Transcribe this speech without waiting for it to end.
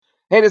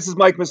Hey, this is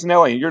Mike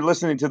Missinelli, and you're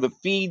listening to the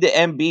Feed to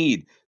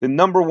Embiid, the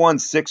number one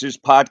Sixers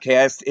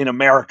podcast in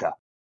America.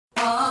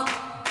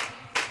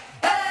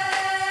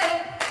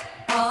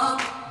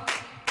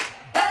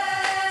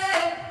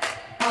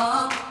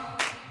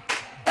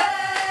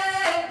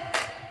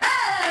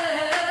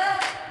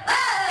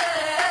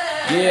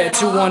 Yeah,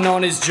 2-1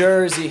 on his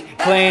jersey,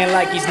 playing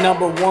like he's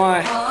number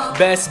one.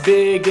 Best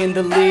big in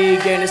the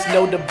league, and it's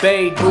no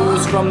debate.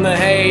 Booze from the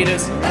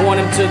haters, want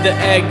him to the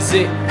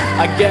exit.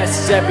 I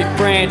guess every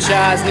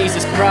franchise needs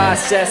its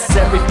process.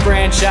 Every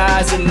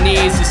franchise it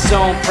needs its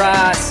own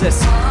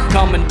process.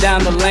 Coming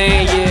down the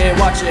lane, yeah,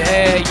 watch your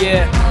head,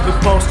 yeah. We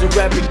poster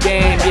every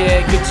game,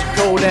 yeah, get your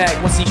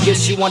Kodak. Once he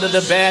gets you under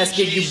the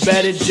basket, you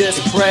better just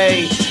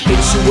pray.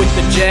 Hit you with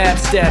the jab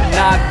step,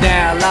 knock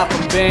down, lock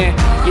him in.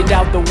 Get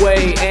out the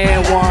way,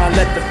 and one,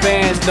 let the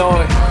fans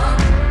know it.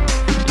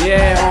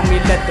 Yeah,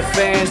 homie, let the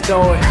fans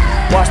know it.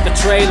 Watch the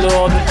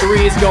trailer, the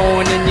three's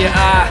going in your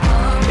eye.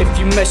 If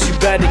you mess, you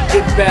better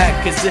get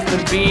back. Cause if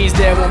Embiid's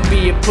there won't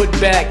be a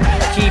putback.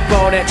 Keep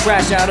all that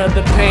trash out of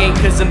the paint,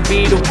 cause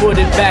Embiid will put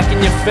it back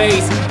in your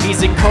face.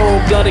 He's a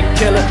cold-blooded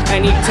killer,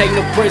 and he take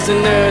no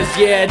prisoners.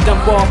 Yeah,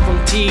 dump off from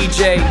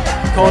TJ.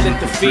 Call it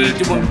the Feed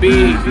to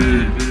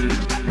Embiid.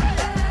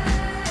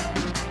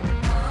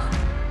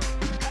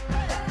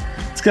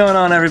 What's going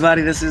on,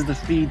 everybody? This is the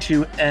Feed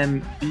to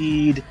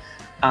Embiid.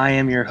 I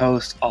am your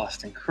host,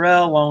 Austin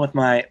Krell, along with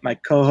my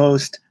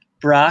co-host,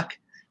 Brock.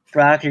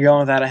 Brock, you're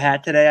going without a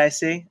hat today, I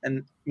see.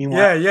 And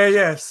meanwhile,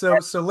 Yeah. So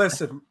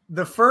listen,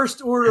 the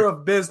first order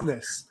of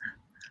business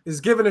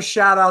is giving a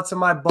shout out to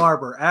my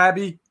barber,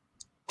 Abby.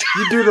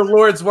 You do the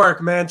Lord's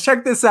work, man.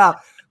 Check this out.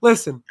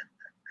 Listen.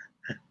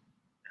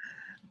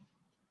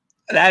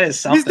 That is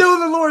something. He's doing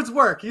the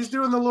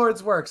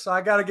Lord's work. So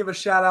I got to give a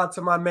shout out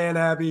to my man,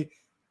 Abby.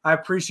 I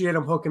appreciate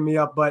him hooking me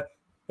up, but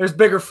there's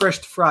bigger fish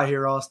to fry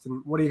here,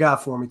 Austin. What do you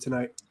got for me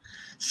tonight?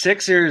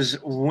 Sixers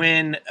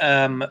win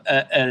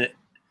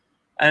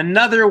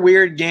another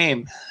weird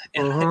game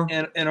in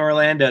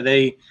Orlando.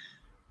 They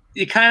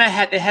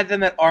had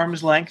them at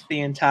arm's length the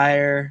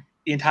entire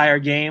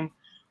game.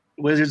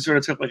 Wizards sort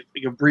of took like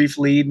a brief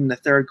lead in the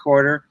third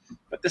quarter,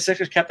 but the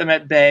Sixers kept them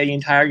at bay the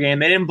entire game.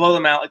 They didn't blow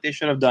them out like they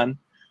should have done,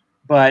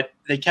 but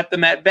they kept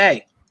them at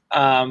bay.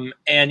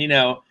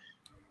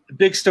 The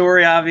big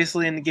story,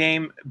 obviously, in the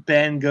game,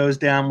 Ben goes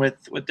down with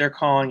what they're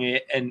calling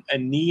a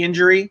knee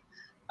injury.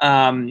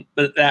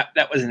 But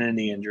that wasn't a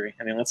knee injury.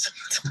 I mean, let's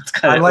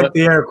I like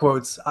the air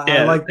quotes.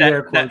 I like the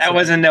air quotes. That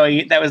was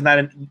not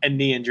a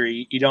knee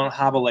injury. You don't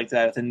hobble like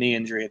that with a knee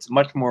injury. It's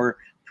much more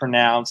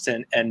pronounced,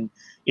 and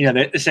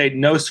they say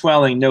no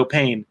swelling, no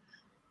pain.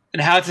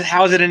 And how is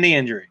it a knee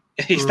injury?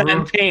 If he's not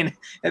in pain,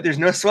 if there's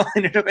no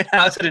swelling,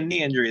 how is it a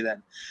knee injury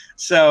then?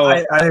 So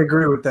I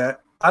agree with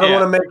that. I don't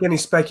want to make any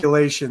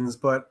speculations,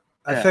 but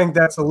I think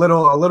that's a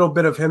little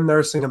bit of him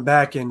nursing a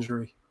back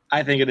injury.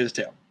 I think it is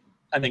too.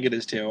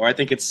 Or I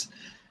think it's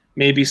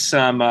maybe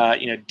some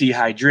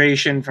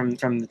dehydration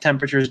from the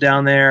temperatures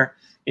down there.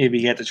 Maybe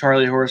he had the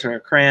Charlie horse or a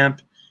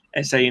cramp,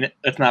 and say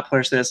let's not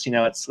push this.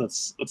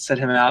 Let's set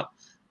him out.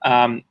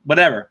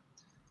 Whatever.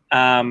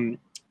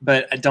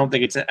 But I don't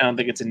think it's a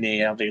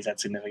knee. I don't think it's that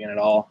significant at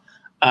all.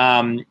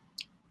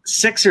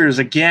 Sixers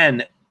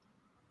again.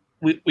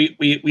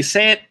 We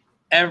say it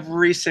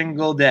every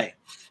single day.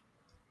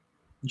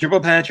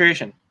 Dribble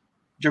penetration,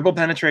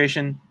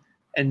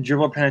 and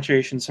dribble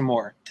penetration some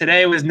more.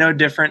 Today was no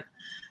different.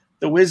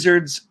 The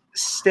Wizards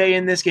stay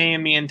in this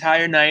game the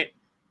entire night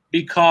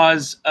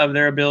because of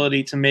their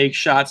ability to make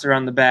shots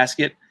around the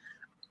basket.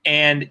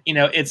 And,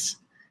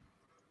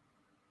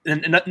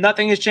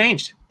 nothing has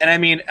changed. And I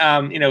mean,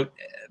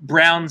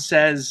 Brown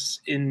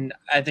says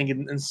I think it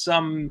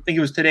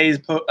was today's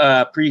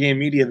pregame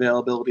media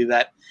availability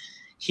that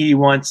he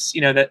wants,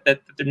 that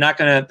they're not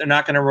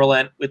gonna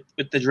relent with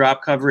the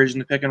drop coverage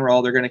and the pick and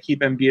roll. They're gonna keep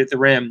Embiid at the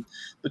rim,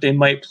 but they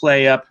might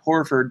play up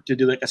Horford to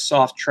do like a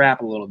soft trap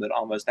a little bit,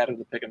 almost out of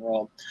the pick and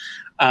roll,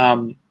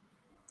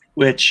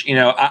 which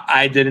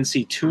I didn't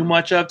see too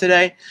much of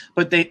today.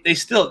 But they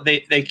still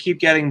keep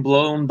getting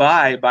blown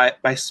by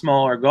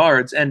smaller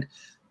guards, and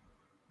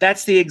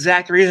that's the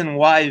exact reason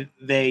why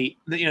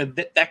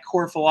that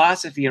core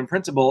philosophy and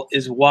principle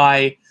is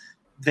why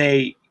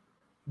they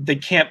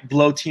can't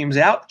blow teams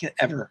out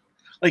ever.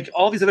 Like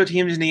all these other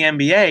teams in the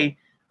NBA,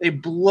 they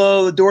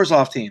blow the doors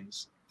off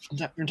teams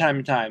from time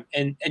to time,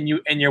 and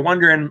you're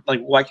wondering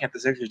like why can't the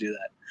Sixers do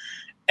that?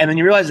 And then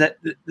you realize that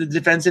the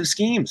defensive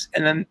schemes,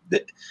 and then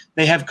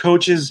they have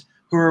coaches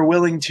who are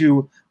willing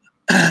to,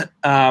 they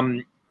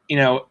have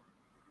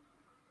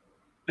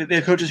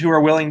coaches who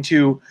are willing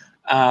to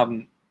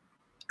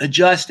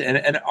adjust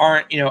and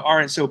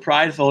aren't so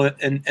prideful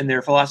in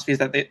their philosophies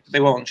that they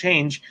won't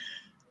change.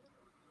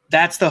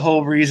 That's the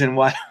whole reason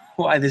why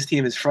this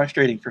team is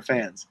frustrating for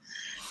fans.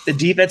 The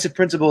defensive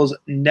principles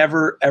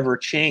never, ever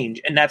change.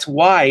 And that's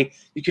why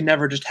you can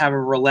never just have a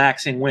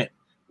relaxing win,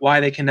 why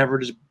they can never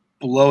just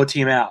blow a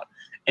team out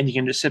and you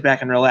can just sit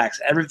back and relax.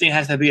 Everything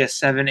has to be a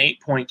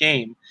 7-8 point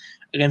game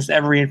against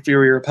every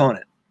inferior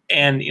opponent.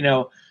 And,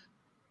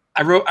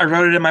 I wrote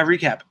it in my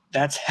recap.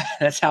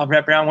 that's how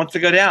Brett Brown wants to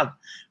go down.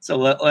 So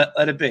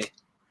let it be.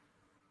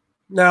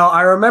 Now,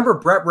 I remember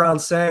Brett Brown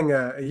saying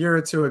a year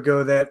or two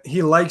ago that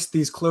he likes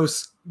these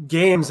close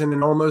games in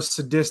an almost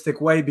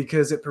sadistic way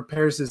because it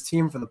prepares his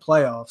team for the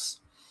playoffs.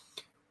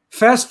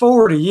 Fast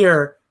forward a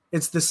year,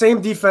 it's the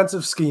same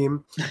defensive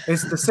scheme.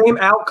 It's the same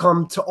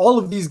outcome to all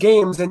of these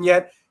games, and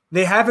yet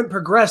they haven't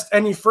progressed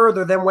any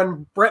further than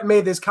when Brett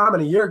made this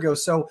comment a year ago.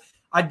 So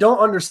I don't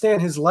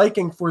understand his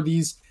liking for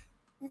these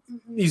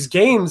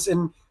games.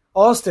 In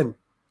Austin,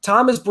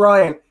 Thomas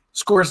Bryant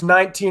scores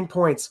 19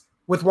 points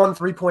with 1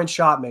 3-point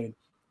shot made.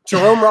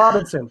 Jerome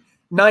Robinson,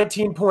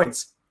 19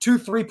 points, 2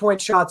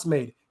 3-point shots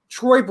made.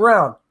 Troy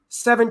Brown,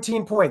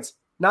 17 points,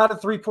 not a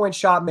 3-point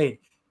shot made.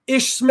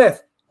 Ish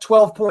Smith,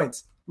 12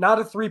 points, not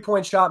a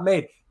 3-point shot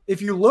made.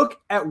 If you look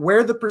at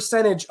where the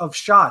percentage of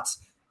shots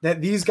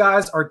that these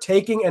guys are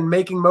taking and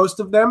making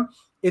most of them,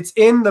 it's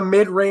in the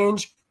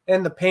mid-range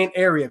and the paint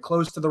area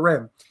close to the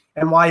rim.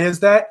 And why is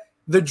that?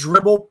 The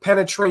dribble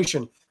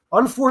penetration.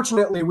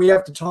 Unfortunately, we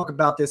have to talk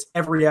about this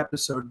every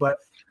episode, but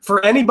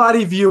for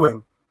anybody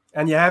viewing,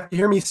 and you have to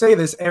hear me say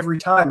this every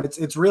time,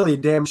 it's really a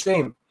damn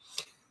shame.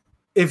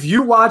 If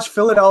you watch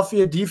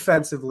Philadelphia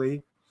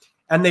defensively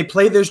and they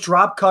play this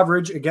drop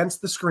coverage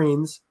against the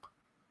screens,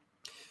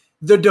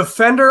 the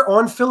defender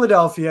on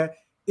Philadelphia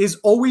is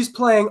always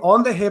playing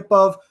on the hip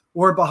of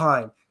or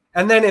behind.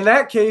 And then in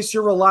that case,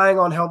 you're relying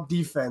on help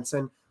defense.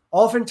 And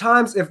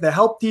oftentimes, if the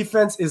help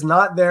defense is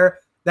not there,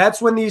 that's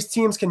when these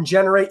teams can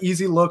generate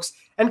easy looks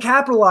and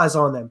capitalize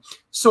on them.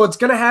 So it's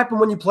going to happen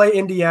when you play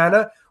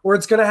Indiana, or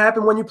it's going to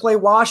happen when you play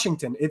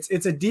Washington.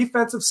 It's a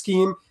defensive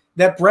scheme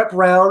that Brett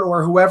Brown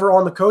or whoever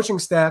on the coaching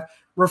staff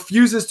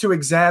refuses to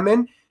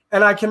examine.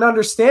 And I can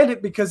understand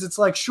it because it's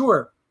like,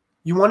 sure,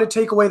 you want to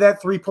take away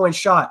that 3-point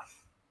shot.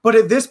 But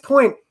at this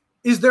point,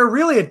 is there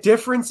really a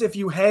difference if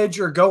you hedge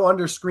or go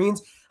under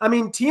screens? I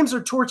mean, teams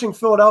are torching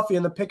Philadelphia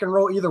in the pick and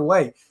roll either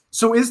way.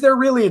 So is there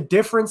really a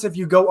difference if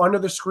you go under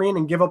the screen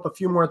and give up a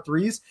few more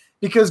threes?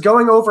 Because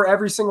going over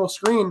every single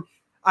screen,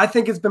 I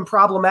think it's been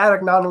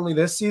problematic not only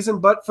this season,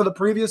 but for the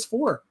previous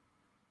 4.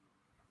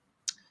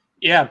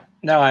 Yeah,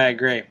 no, I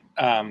agree.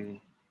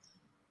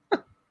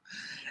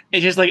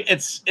 It's just like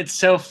it's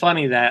so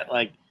funny that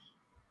like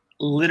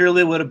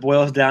literally what it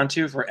boils down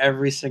to for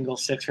every single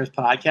Sixers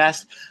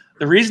podcast.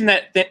 The reason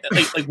that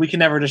like we can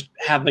never just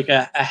have like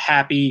a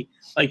happy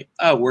like,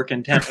 oh, we're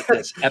content with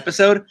this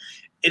episode.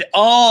 It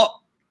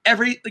all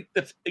every like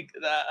the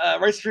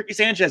Rice Ricky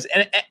Sanchez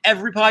and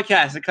every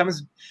podcast it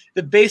comes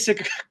the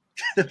basic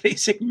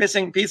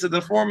missing piece of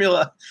the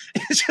formula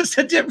is just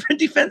a different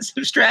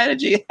defensive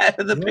strategy out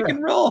of the pick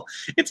and roll.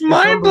 It's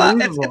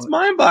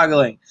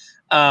mind-boggling.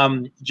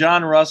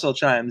 John Russell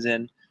chimes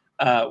in.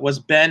 Was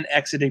Ben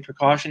exiting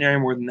precautionary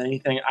more than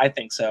anything? I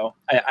think so.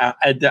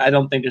 I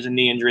don't think there's a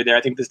knee injury there.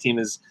 I think this team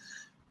has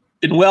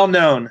been well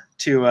known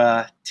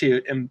to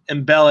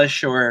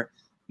embellish or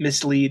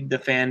mislead the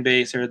fan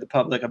base or the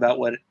public about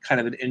what kind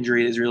of an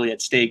injury is really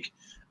at stake,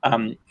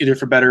 either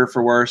for better or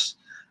for worse.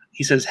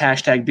 He says,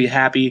 #be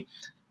happy.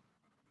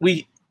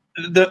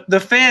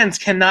 The fans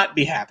cannot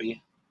be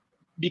happy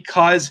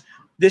because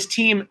this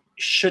team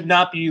should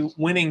not be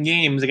winning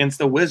games against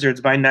the Wizards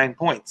by 9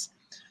 points.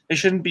 They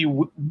shouldn't be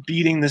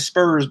beating the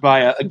Spurs by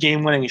a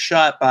game-winning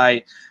shot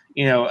by,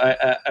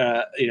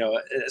 a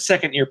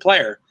second-year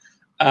player.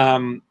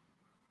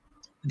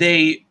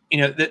 They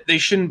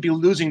shouldn't be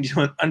losing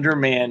to an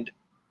undermanned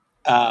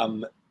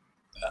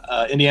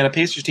Indiana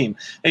Pacers team.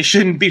 They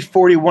shouldn't be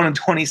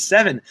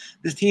 41-27.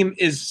 This team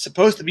is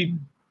supposed to be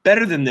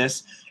better than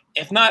this,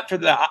 if not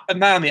on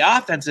the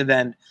offensive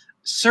end.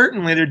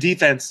 Certainly, their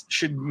defense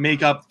should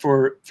make up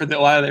for a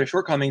lot of their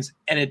shortcomings,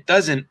 and it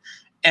doesn't.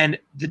 And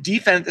the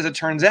defense, as it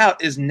turns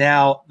out, is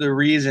now the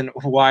reason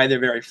why they're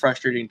very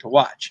frustrating to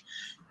watch,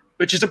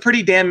 which is a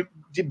pretty damn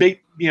big,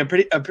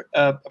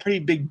 pretty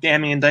big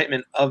damning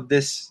indictment of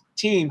this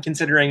team,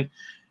 considering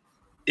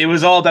it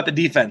was all about the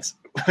defense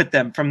with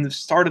them from the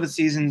start of the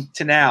season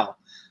to now.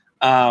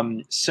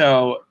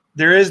 So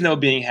there is no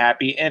being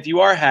happy, and if you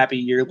are happy,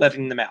 you're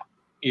letting them out.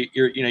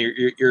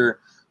 You're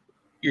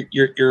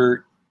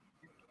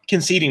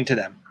conceding to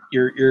them.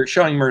 You're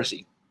showing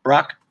mercy.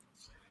 Brock?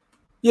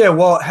 Yeah,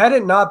 well, had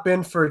it not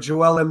been for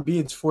Joel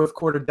Embiid's fourth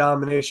quarter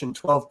domination,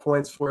 12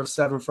 points, 4 of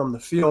 7 from the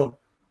field,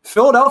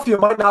 Philadelphia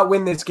might not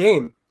win this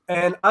game.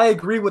 And I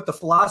agree with the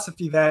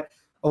philosophy that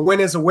a win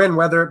is a win,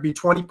 whether it be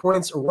 20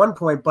 points or 1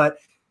 point. But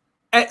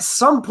at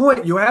some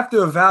point, you have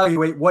to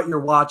evaluate what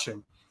you're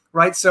watching,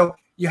 right? So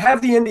you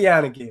have the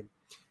Indiana game.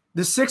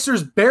 The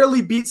Sixers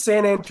barely beat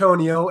San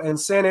Antonio, and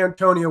San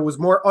Antonio was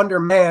more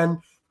undermanned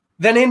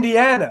than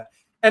Indiana.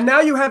 And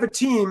now you have a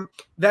team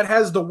that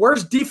has the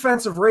worst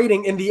defensive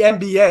rating in the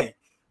NBA,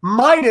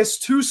 minus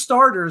 2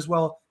 starters.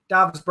 Well,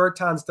 Davis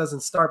Bertans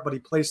doesn't start, but he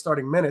plays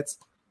starting minutes.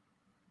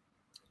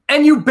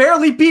 And you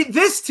barely beat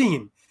this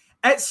team.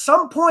 At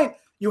some point,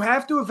 you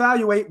have to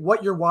evaluate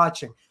what you're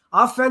watching.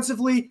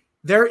 Offensively,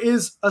 there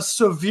is a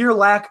severe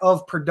lack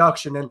of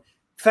production. And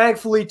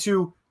thankfully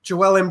to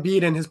Joel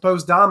Embiid and his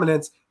post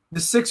dominance, the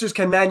Sixers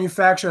can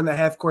manufacture in the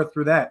half court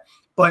through that.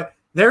 But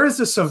there is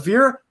a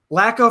severe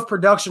lack of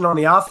production on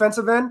the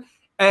offensive end.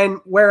 And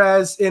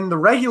whereas in the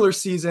regular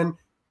season,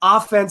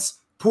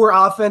 poor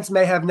offense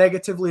may have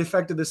negatively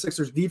affected the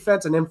Sixers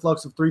defense, an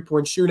influx of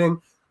three-point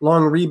shooting,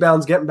 long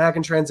rebounds, getting back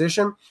in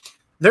transition.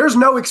 There's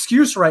no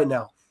excuse right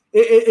now.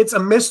 It's a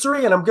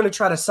mystery, and I'm going to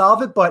try to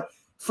solve it. But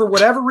for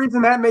whatever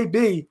reason that may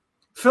be,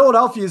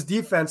 Philadelphia's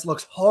defense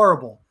looks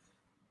horrible.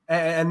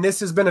 And this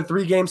has been a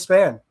 3-game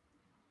span.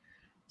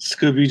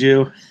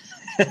 Scooby-Doo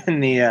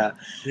and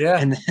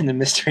the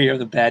mystery of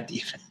the bad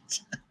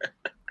defense.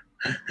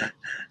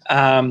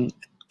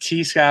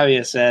 T.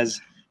 Scavia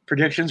says,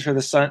 predictions for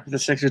the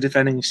Sixers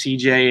defending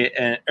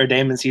CJ or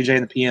Dame and CJ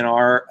in the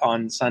PNR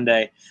on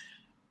Sunday.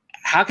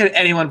 How could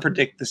anyone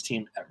predict this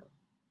team ever?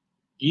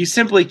 You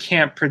simply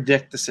can't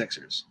predict the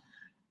Sixers.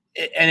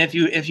 And if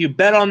you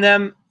bet on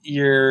them,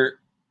 you're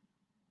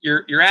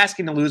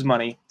asking to lose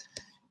money.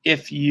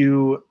 If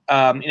you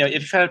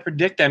if you try to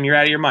predict them, you're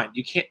out of your mind.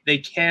 They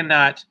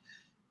cannot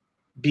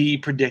be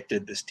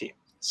predicted, this team.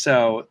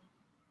 So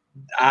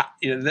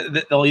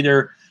they'll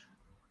either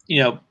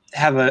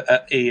have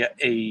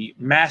a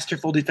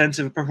masterful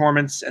defensive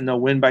performance and they'll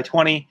win by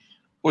 20,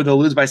 or they'll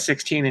lose by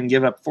 16 and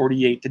give up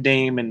 48 to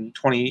Dame and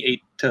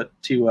 28 to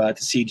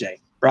CJ.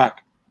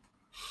 Brock.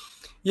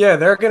 Yeah,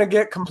 they're going to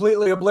get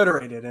completely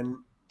obliterated, and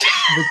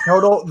the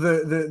total,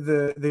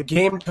 the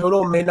game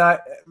total may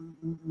not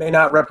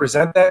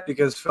represent that,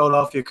 because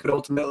Philadelphia could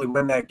ultimately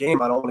win that game.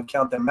 I don't want to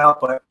count them out,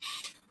 but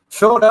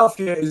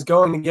Philadelphia is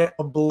going to get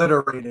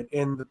obliterated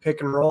in the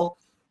pick and roll.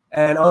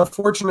 And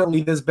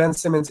unfortunately, this Ben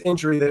Simmons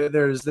injury,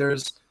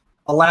 there's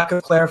a lack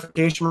of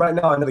clarification right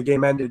now. I know the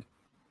game ended,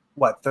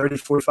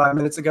 45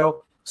 minutes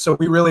ago. So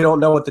we really don't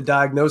know what the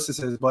diagnosis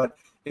is. But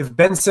if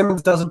Ben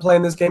Simmons doesn't play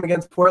in this game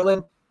against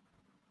Portland,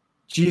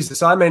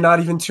 Jesus, I may not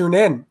even tune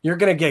in. You're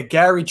going to get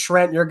Gary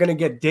Trent. You're going to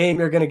get Dame.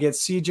 You're going to get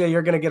CJ.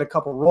 You're going to get a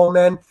couple roll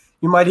men.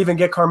 You might even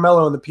get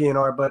Carmelo in the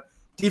PNR. But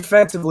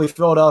defensively,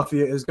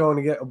 Philadelphia is going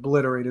to get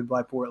obliterated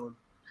by Portland.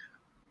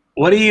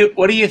 What do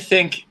you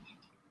think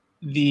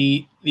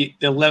the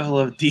level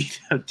of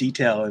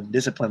detail and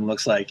discipline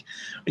looks like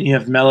when you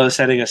have Melo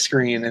setting a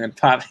screen and then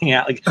popping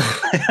out like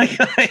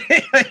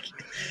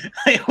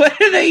what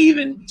do they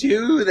even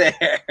do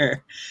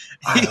there?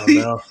 I don't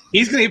know.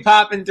 He's going to be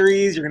popping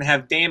threes. You're going to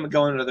have Dame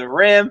going to the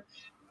rim.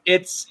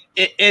 It's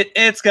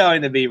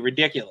going to be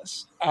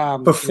ridiculous.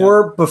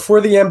 Before the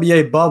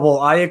NBA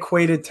bubble, I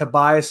equated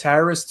Tobias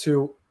Harris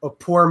to a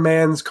poor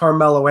man's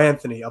Carmelo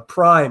Anthony, a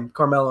prime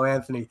Carmelo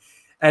Anthony.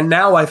 And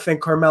now I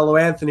think Carmelo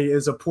Anthony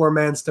is a poor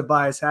man's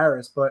Tobias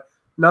Harris. But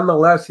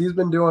nonetheless, he's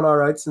been doing all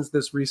right since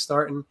this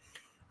restart. And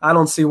I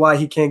don't see why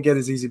he can't get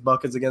his easy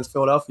buckets against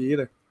Philadelphia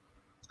either.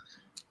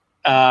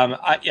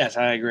 Yes,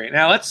 I agree.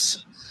 Now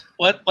let's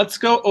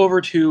go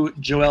over to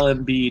Joel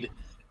Embiid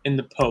in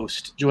the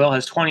post. Joel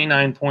has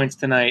 29 points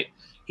tonight.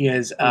 He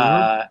has,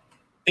 I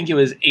think it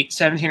was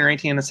 17 or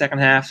 18 in the second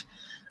half.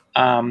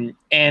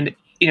 And,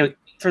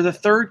 for the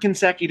third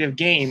consecutive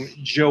game,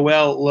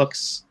 Joel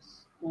looks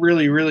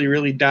really, really,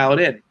 really dialed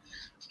in.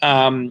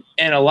 And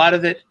a lot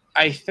of it,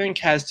 I think,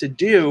 has to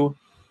do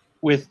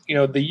with,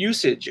 the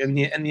usage and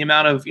the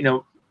amount of,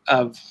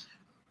 of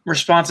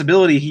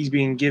responsibility he's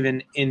being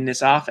given in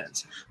this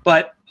offense.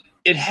 But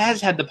it has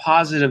had the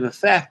positive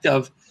effect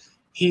of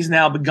he's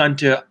now begun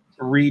to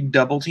read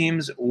double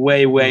teams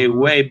way, way,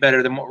 way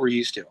better than what we're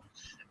used to.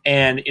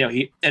 And,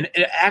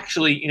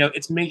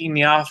 it's making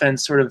the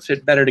offense sort of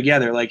fit better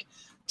together. Like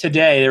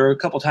today, there were a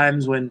couple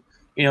times when,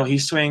 he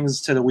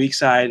swings to the weak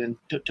side and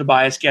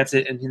Tobias gets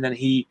it. And then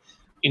he,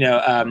 it's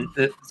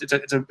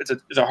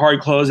a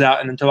hard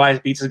closeout. And then Tobias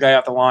beats his guy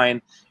off the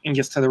line and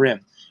gets to the rim.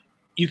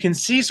 You can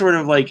see sort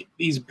of like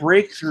these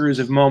breakthroughs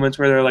of moments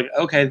where they're like,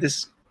 okay,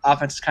 this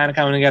offense is kind of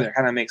coming together,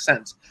 kind of makes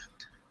sense.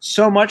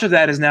 So much of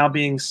that is now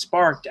being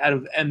sparked out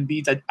of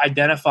Embiid's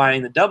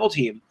identifying the double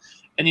team.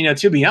 And,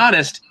 to be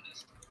honest,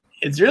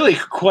 it's really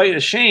quite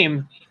a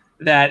shame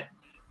that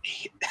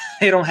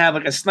they don't have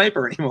like a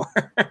sniper anymore.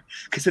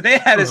 Because if they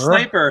had a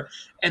sniper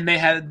and they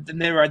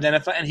were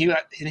identified and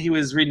he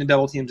was reading the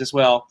double teams as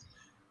well,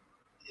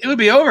 it would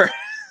be over.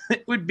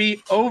 It would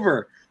be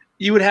over.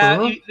 You would have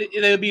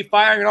they would be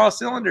firing on all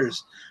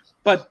cylinders.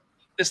 But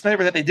the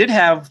sniper that they did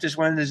have just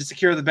wanted to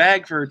secure the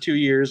bag for 2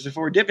 years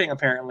before dipping,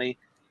 apparently,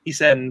 he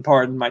said, and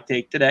pardon my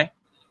take today.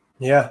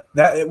 Yeah,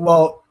 that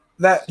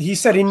he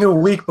said he knew a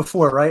week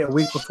before, right? A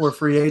week before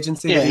free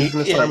agency that he was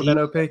going to sign with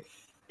NOP.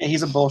 Yeah,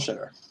 he's a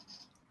bullshitter.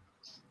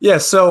 Yeah,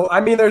 so,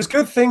 there's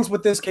good things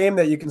with this game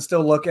that you can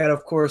still look at.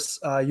 Of course,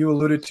 you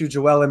alluded to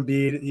Joel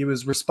Embiid. He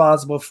was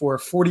responsible for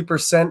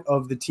 40%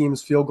 of the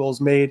team's field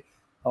goals made,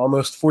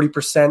 almost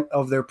 40%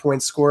 of their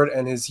points scored,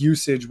 and his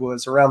usage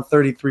was around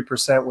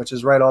 33%, which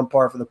is right on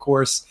par for the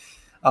course.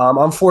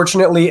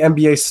 Unfortunately,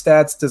 NBA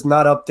Stats does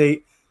not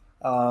update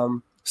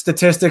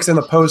statistics in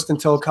the post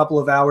until a couple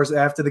of hours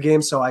after the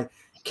game, so I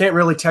can't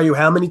really tell you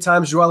how many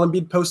times Joel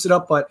Embiid posted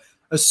up, but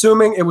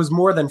assuming it was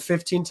more than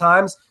 15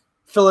 times,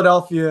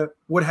 Philadelphia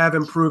would have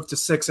improved to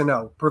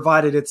 6-0,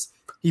 provided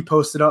he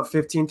posted up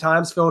 15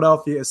 times.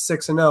 Philadelphia is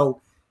 6-0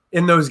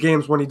 in those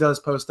games when he does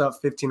post up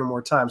 15 or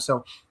more times.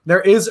 So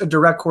there is a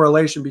direct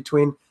correlation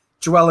between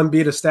Joel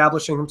Embiid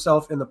establishing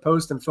himself in the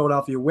post and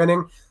Philadelphia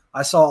winning.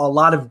 I saw a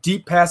lot of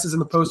deep passes in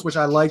the post, which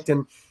I liked.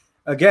 And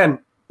again,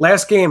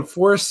 last game,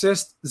 4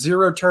 assists,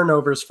 0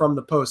 turnovers from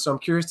the post. So I'm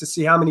curious to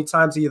see how many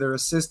times he either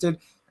assisted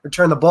or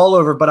turned the ball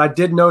over. But I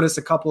did notice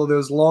a couple of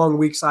those long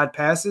weak side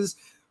passes.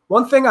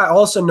 One thing I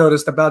also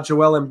noticed about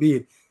Joel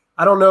Embiid,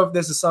 I don't know if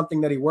this is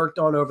something that he worked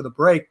on over the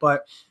break,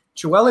 but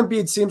Joel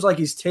Embiid seems like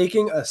he's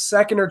taking a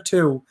second or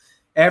two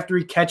after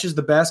he catches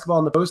the basketball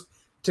in the post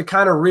to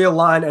kind of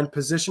realign and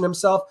position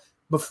himself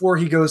before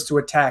he goes to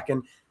attack.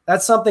 And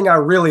that's something I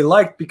really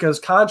liked because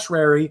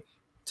contrary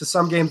to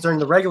some games during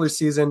the regular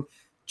season,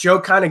 Joe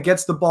kind of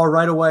gets the ball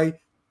right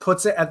away,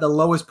 puts it at the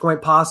lowest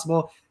point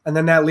possible, and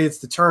then that leads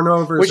to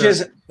turnovers. Which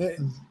is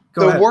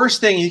the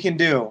worst thing you can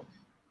do.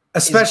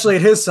 Especially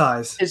at his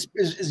size.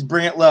 Is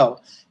bring it low.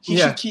 He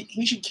should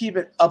keep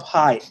it up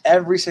high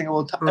every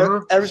single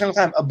time, every single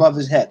time above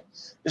his head.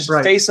 Just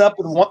face up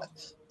with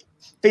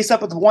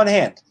one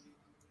hand.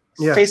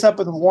 Yeah. Face up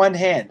with one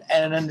hand,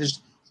 and then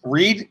just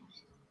read,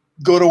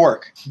 go to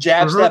work,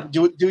 jab step,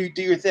 do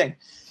your thing.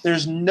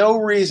 There's no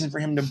reason for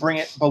him to bring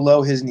it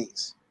below his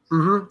knees.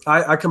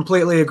 I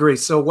completely agree.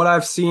 So what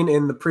I've seen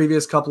in the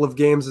previous couple of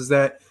games is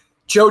that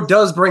Joe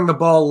does bring the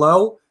ball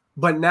low,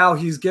 but now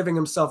he's giving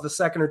himself a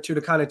second or two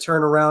to kind of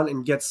turn around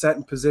and get set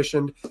and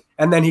positioned,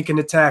 and then he can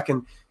attack.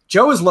 And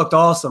Joe has looked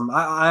awesome.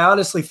 I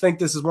honestly think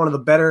this is one of the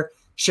better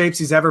shapes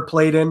he's ever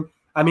played in.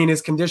 I mean,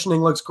 his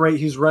conditioning looks great.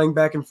 He's running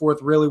back and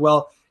forth really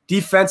well.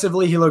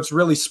 Defensively, he looks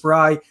really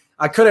spry.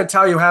 I couldn't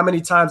tell you how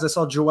many times I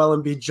saw Joel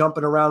Embiid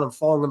jumping around and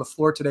falling on the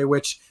floor today,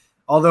 which,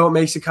 although it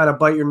makes you kind of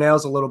bite your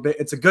nails a little bit,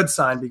 it's a good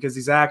sign because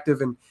he's active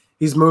and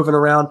he's moving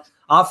around.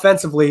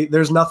 Offensively,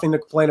 there's nothing to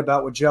complain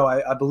about with Joe.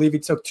 I believe he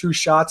took 2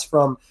 shots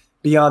from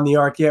beyond the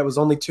arc. Yeah, it was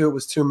only 2. It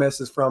was 2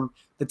 misses from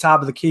the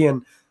top of the key.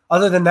 And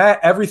other than that,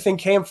 everything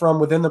came from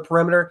within the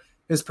perimeter.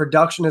 His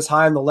production is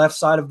high on the left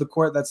side of the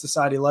court. That's the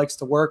side he likes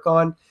to work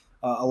on.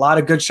 A lot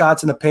of good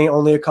shots in the paint,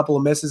 only a couple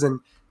of misses, and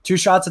 2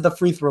 shots at the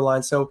free throw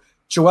line. So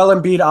Joel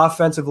Embiid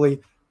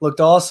offensively looked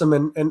awesome.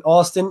 And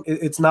Austin,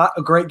 it's not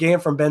a great game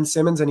from Ben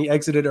Simmons, and he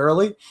exited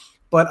early.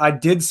 But I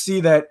did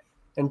see that,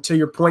 and to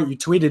your point, you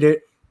tweeted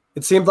it,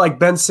 it seemed like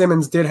Ben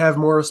Simmons did have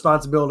more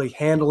responsibility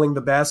handling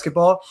the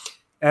basketball.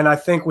 And I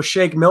think with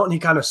Shake Milton, he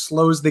kind of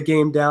slows the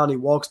game down. He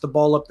walks the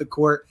ball up the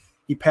court.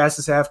 He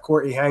passes half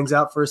court. He hangs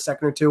out for a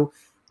second or two.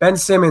 Ben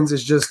Simmons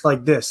is just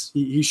like this.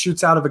 He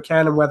shoots out of a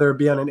cannon, whether it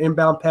be on an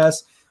inbound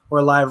pass or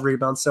a live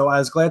rebound. So I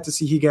was glad to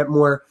see he get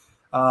more,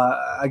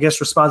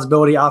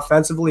 responsibility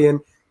offensively. And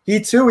he,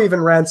 too,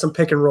 even ran some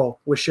pick and roll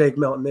with Shake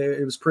Milton.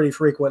 It was pretty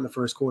frequent in the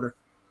first quarter.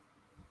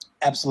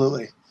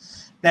 Absolutely.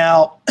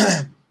 Now,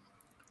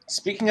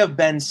 speaking of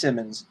Ben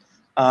Simmons,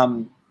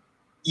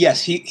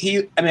 yes,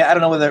 he. I mean, I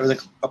don't know whether it was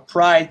like a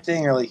pride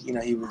thing or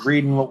he was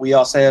reading what we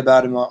all say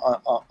about him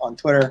on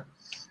Twitter,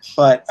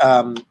 but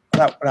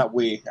not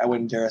we. I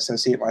wouldn't dare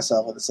associate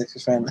myself with a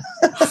Sixers fan.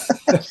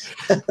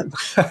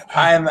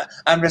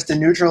 I'm just a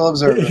neutral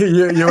observer.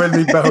 you and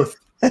me both.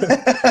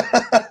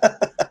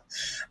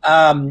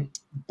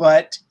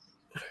 But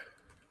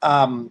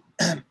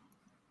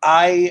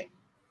I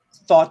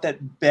thought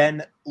that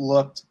Ben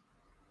looked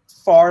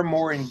far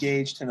more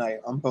engaged tonight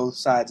on both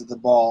sides of the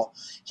ball.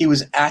 He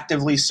was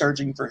actively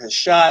searching for his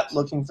shot,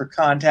 looking for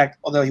contact,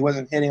 although he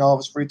wasn't hitting all of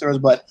his free throws,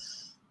 but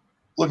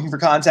looking for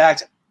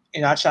contact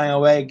and not shying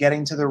away,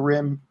 getting to the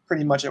rim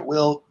pretty much at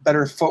will,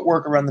 better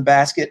footwork around the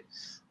basket.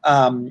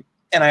 And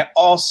I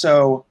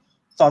also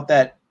thought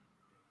that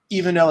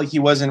even though he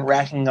wasn't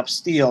racking up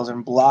steals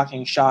and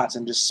blocking shots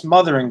and just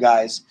smothering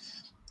guys,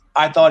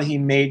 I thought he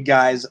made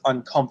guys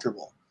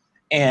uncomfortable.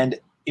 And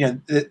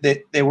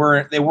they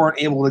weren't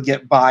able to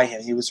get by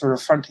him. He was sort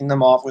of fronting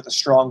them off with a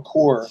strong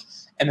core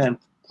and then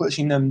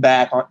pushing them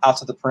back out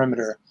to the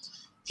perimeter.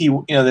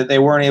 That they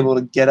weren't able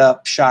to get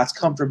up shots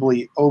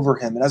comfortably over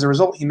him, and as a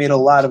result, he made a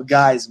lot of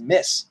guys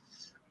miss.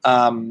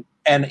 I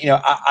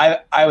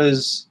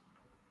was,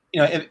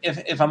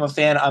 if I'm a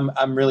fan,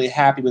 I'm really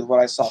happy with what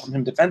I saw from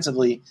him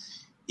defensively,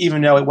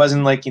 even though it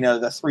wasn't like the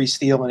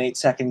 3-steal and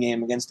 8-second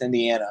game against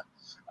Indiana,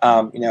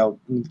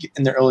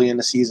 early in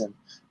the season,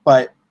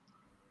 but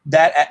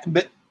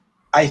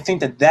I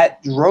think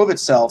that drove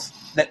itself,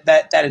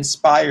 that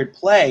inspired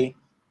play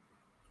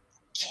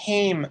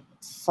came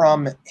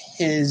from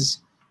his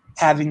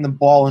having the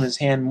ball in his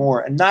hand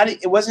more. And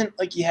it wasn't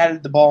like he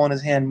had the ball in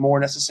his hand more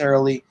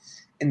necessarily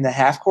in the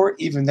half court,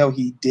 even though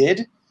he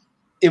did.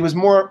 It was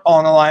more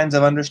on the lines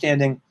of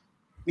understanding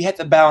we have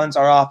to balance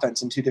our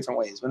offense in 2 different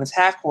ways. When it's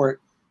half court,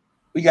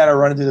 we got to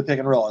run it through the pick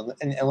and roll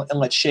and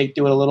let Shake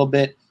do it a little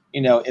bit.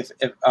 If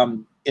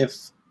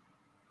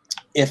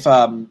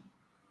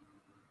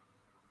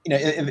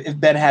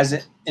Ben has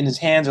it in his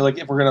hands, or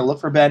if we're going to look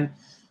for Ben,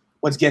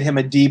 let's get him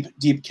a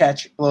deep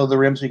catch below the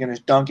rim so he can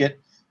just dunk it.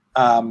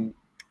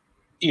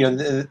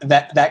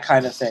 That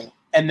kind of thing.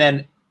 And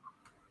then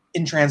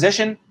in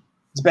transition,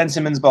 it's Ben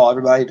Simmons' ball.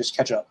 Everybody just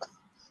catch up.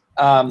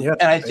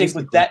 And I think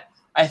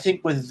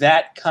with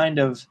that kind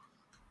of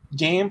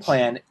game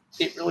plan,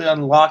 it really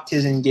unlocked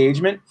his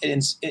engagement.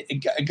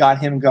 It got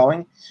him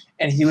going.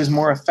 and he was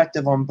more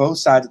effective on both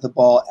sides of the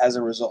ball as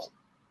a result.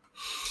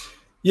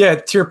 Yeah,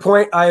 to your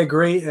point, I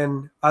agree.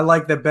 And I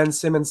like that Ben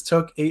Simmons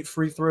took 8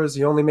 free throws.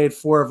 He only made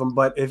 4 of them.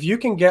 But if you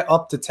can get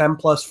up to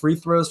 10-plus free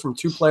throws from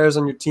 2 players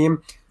on your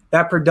team,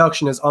 that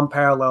production is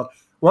unparalleled.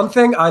 One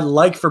thing I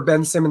like for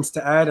Ben Simmons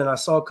to add, and I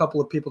saw a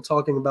couple of people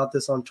talking about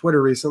this on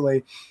Twitter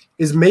recently,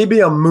 is maybe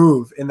a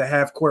move in the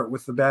half court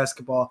with the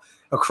basketball,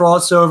 a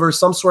crossover,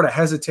 some sort of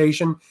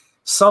hesitation,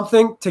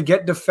 something to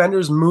get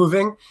defenders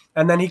moving,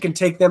 and then he can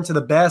take them to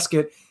the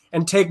basket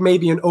and take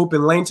maybe an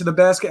open lane to the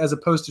basket as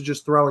opposed to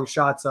just throwing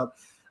shots up.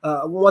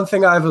 One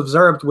thing I've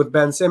observed with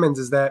Ben Simmons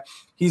is that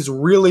he's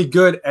really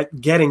good at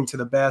getting to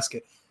the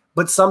basket.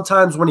 But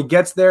sometimes when he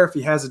gets there, if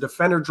he has a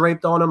defender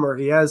draped on him or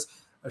he has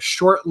a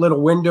short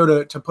little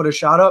window to put a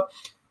shot up,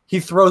 he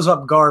throws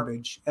up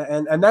garbage.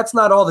 And that's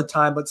not all the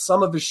time, but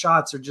some of his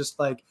shots are just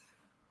like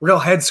real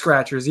head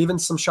scratchers, even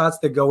some shots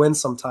that go in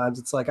sometimes.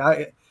 It's like,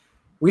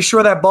 we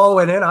sure that ball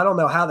went in? I don't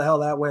know how the hell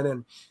that went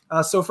in.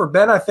 So for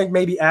Ben, I think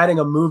maybe adding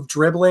a move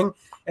dribbling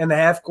in the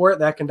half court,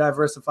 that can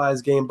diversify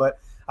his game. But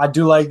I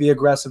do like the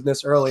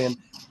aggressiveness early. And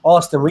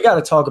Austin, we got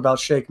to talk about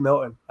Shake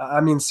Milton.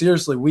 I mean,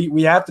 seriously,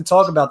 we have to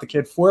talk about the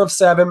kid. 4 of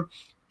 7,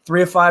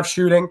 3 of 5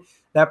 shooting.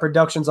 That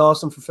production's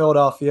awesome for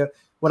Philadelphia.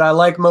 What I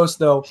like most,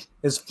 though,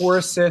 is 4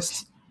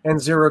 assists and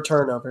 0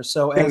 turnovers.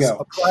 So as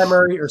a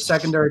primary or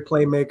secondary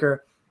playmaker,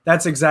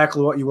 that's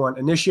exactly what you want.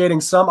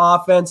 Initiating some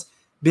offense,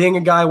 being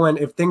a guy when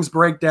if things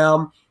break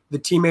down, the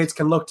teammates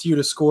can look to you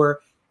to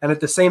score. And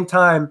at the same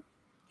time,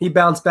 he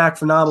bounced back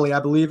phenomenally. I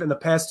believe in the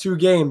past 2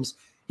 games,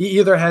 he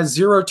either has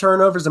 0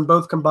 turnovers in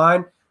both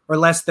combined or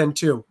less than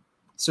 2.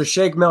 So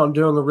Shake Milton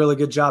doing a really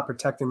good job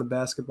protecting the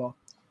basketball.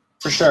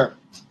 For sure.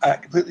 I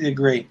completely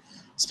agree.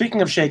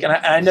 Speaking of Shake, and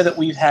I know that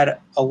we've had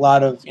a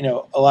lot of, in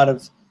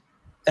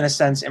a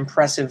sense,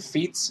 impressive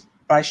feats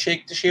by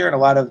Shake this year and a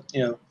lot of,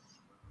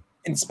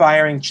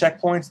 inspiring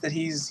checkpoints that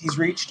he's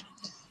reached.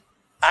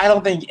 I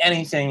don't think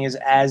anything is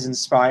as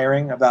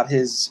inspiring about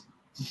his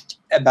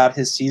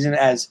season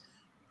as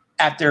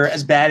after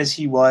as bad as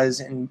he was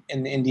in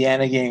the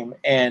Indiana game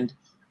and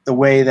the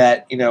way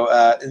that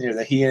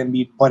that he and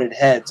Embiid butted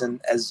heads,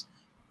 and as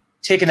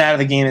taken out of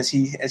the game as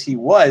he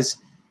was,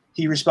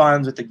 he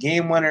responds with the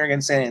game winner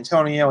against San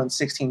Antonio and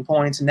 16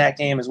 points in that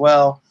game as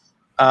well.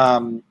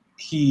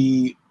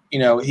 He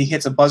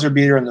hits a buzzer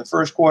beater in the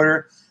first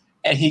quarter,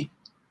 and he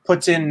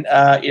puts in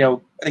I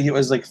think it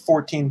was like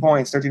 13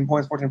 points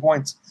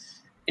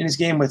in his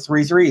game with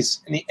 3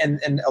 threes,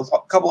 and a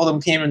couple of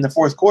them came in the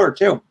fourth quarter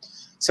too.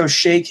 So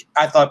Shake,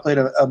 I thought,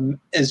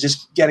 is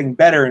just getting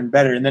better and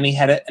better. And then he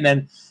had it. And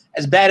then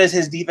as bad as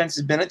his defense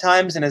has been at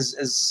times, and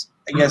as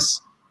I guess,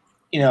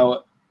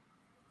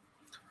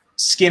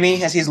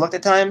 skinny as he's looked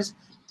at times,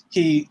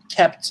 he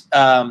kept,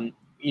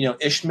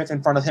 Ish Smith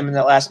in front of him in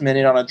that last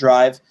minute on a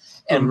drive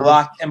and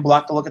blocked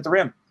the look at the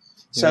rim.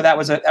 So that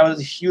was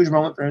a huge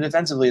moment for him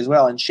defensively as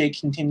well. And Shake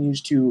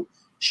continues to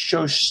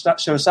show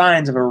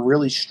signs of a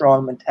really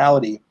strong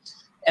mentality,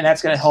 and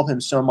that's going to help him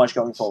so much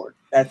going forward.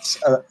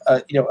 That's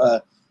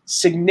a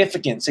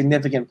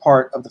significant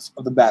part of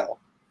the battle.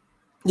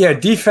 Yeah,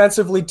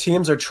 defensively,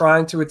 teams are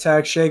trying to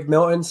attack Shake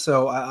Milton,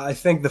 so I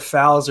think the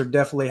fouls are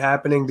definitely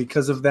happening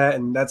because of that,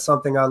 and that's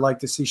something I'd like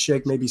to see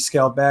Shake maybe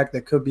scale back.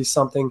 That could be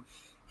something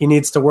he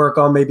needs to work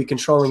on, maybe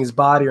controlling his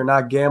body or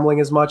not gambling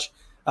as much.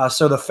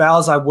 So the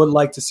fouls I would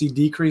like to see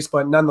decrease,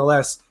 but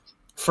nonetheless,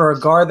 for a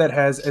guard that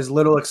has as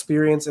little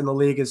experience in the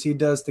league as he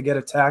does to get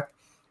attacked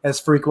as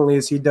frequently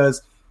as he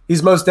does,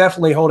 he's most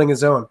definitely holding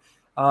his own.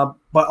 But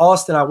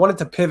Austin, I wanted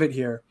to pivot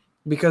here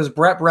because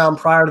Brett Brown,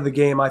 prior to the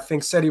game, I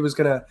think said he was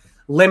going to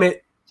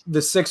limit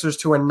the Sixers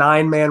to a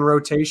 9-man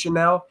rotation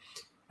now,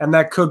 and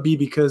that could be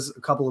because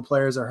a couple of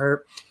players are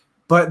hurt.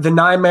 But the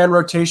 9-man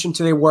rotation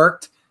today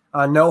worked.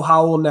 No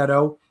Howell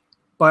Neto.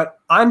 But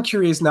I'm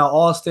curious now,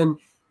 Austin,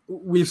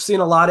 we've seen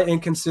a lot of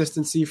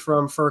inconsistency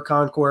from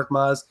Furkan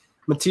Korkmaz.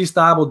 Matisse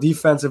Thybulle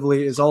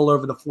defensively is all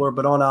over the floor,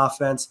 but on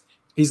offense,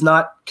 he's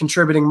not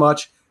contributing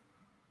much.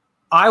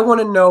 I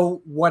want to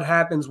know what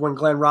happens when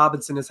Glenn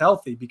Robinson is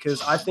healthy,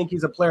 because I think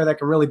he's a player that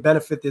can really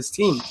benefit this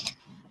team.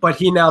 But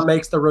he now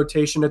makes the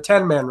rotation a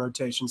 10-man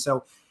rotation.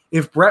 So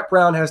if Brett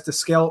Brown has to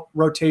scale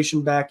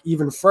rotation back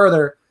even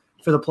further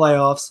for the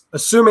playoffs,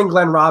 assuming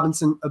Glenn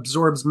Robinson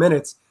absorbs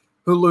minutes,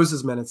 who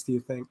loses minutes, do you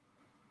think?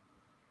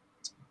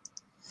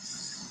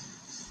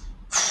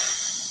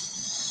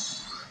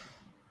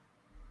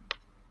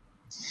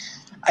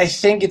 I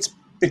think it's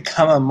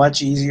become a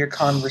much easier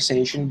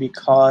conversation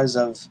because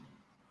of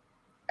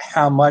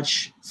how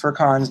much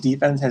Furkan's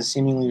defense has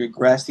seemingly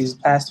regressed these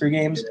past 3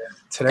 games. Yeah,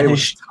 today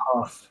was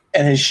tough.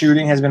 And his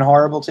shooting has been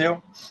horrible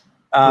too.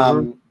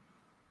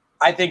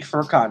 I think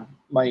Furkan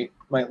might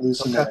lose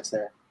some minutes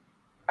there.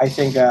 I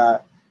think.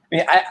 I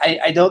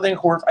don't think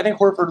Horford. I think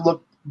Horford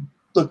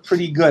looked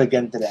pretty good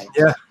again today.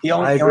 Yeah, he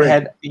only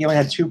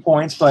had 2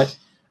 points, but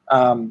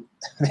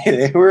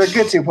they were a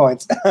good 2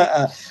 points.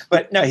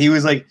 But no, he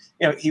was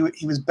he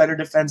was better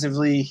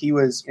defensively. He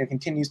was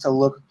continues to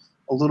look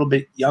a little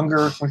bit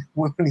younger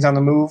when he's on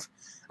the move.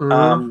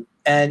 And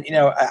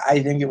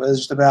I think it was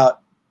just about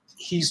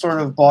he sort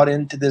of bought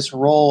into this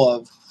role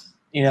of,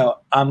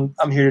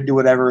 I'm here to do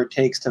whatever it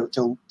takes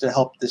to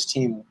help this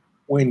team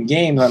win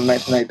games on a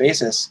night-to-night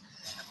basis.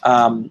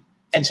 And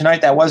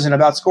tonight that wasn't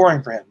about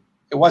scoring for him.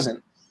 It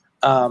wasn't.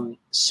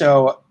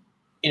 So,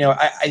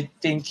 I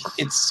think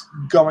it's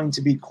going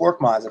to be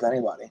Korkmaz, if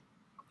anybody.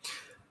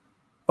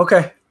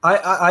 Okay.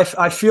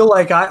 I feel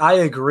like I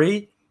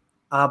agree.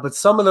 But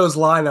some of those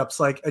lineups,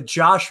 like a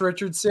Josh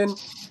Richardson,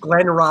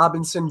 Glenn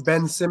Robinson,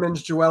 Ben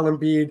Simmons, Joel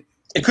Embiid.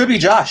 It could be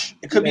Josh.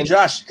 It could be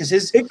Josh because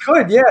it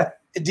could, yeah.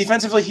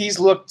 Defensively, he's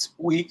looked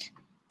weak.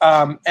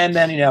 And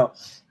then,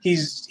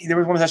 there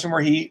was one session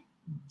where he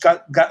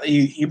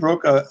he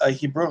broke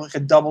like a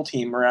double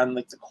team around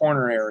like the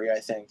corner area, I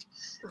think.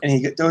 And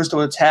he goes to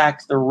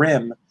attack the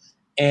rim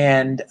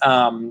and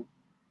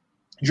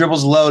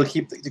dribbles low to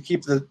keep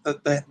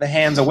the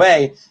hands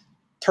away,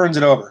 turns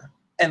it over.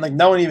 And like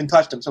no one even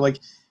touched him. So like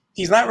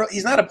he's not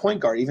a point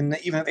guard. Even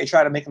if they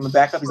try to make him a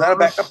backup, he's not a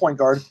backup point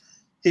guard.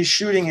 His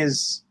shooting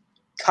is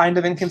kind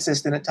of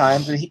inconsistent at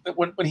times. And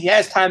when he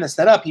has time to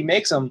set up, he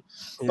makes them.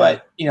 Yeah.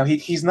 But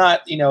he's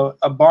not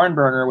a barn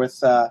burner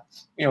with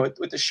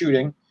with the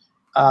shooting.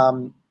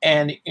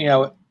 And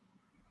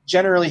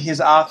generally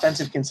his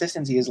offensive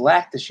consistency is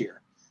lacked this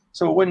year.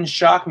 So it wouldn't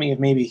shock me if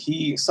maybe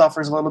he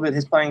suffers a little bit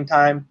his playing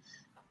time.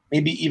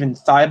 Maybe even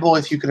Thibault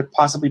if you could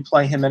possibly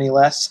play him any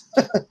less.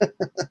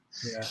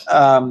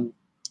 Yeah.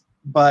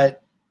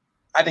 But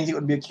I think it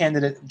would be a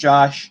candidate,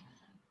 Josh,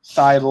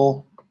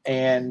 Thibault,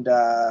 and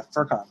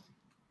Furkan.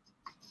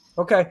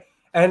 Okay.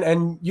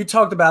 And you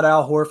talked about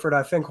Al Horford.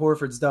 I think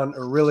Horford's done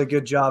a really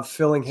good job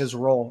filling his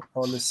role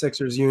on the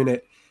Sixers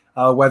unit,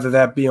 whether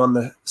that be on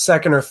the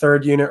second or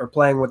third unit or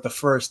playing with the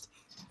first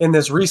in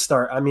this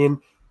restart. I mean,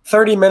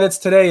 30 minutes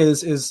today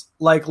is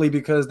likely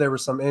because there were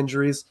some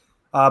injuries.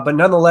 But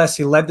nonetheless,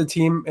 he led the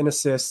team in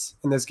assists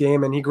in this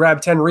game, and he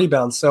grabbed 10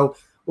 rebounds. So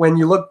when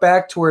you look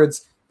back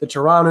towards the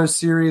Toronto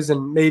series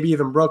and maybe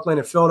even Brooklyn,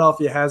 if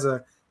Philadelphia has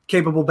a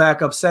capable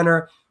backup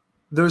center,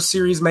 those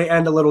series may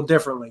end a little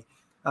differently.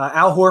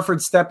 Al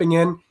Horford stepping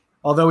in,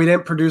 although he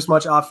didn't produce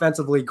much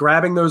offensively,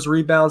 grabbing those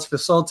rebounds,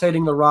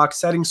 facilitating the rock,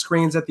 setting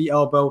screens at the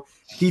elbow,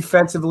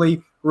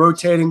 defensively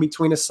rotating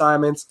between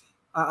assignments.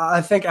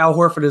 I think Al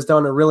Horford has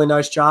done a really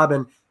nice job,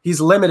 and he's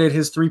limited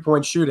his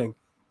three-point shooting.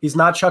 He's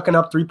not chucking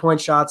up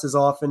three-point shots as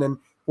often, and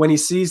when he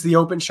sees the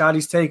open shot,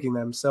 he's taking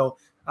them. So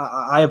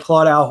I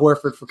applaud Al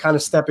Horford for kind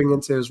of stepping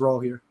into his role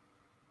here.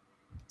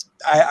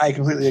 I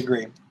completely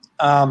agree.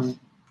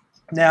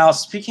 Now,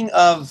 speaking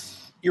of,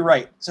 you're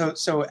right.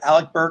 So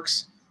Alec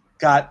Burks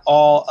got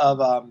all of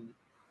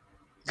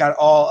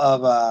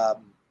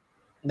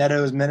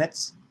Neto's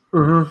minutes,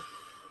 mm-hmm.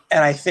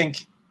 And I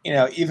think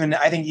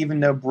even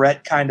though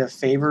Brett kind of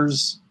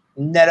favors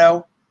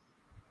Neto,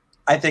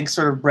 I think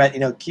sort of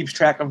Brett keeps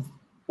track of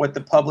what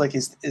the public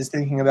is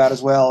thinking about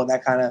as well, and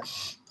that kind of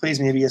plays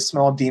maybe a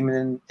small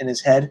demon in his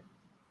head.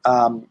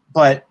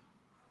 But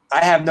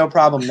I have no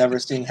problem never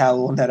seeing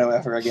Raul Neto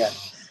ever again.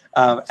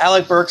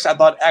 Alec Burks, I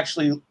thought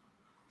actually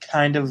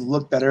kind of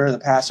looked better as a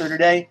passer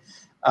today.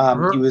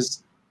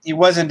 He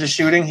wasn't just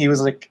shooting. He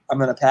was like, I'm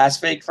going to pass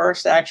fake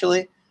first,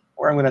 actually,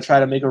 or I'm going to try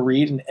to make a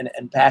read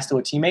and pass to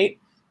a teammate,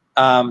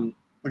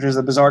 which was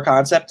a bizarre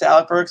concept to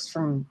Alec Burks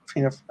from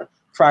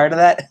prior to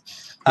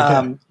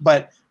that.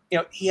 But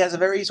he has a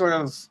very sort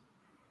of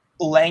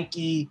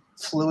lanky,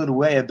 fluid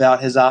way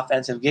about his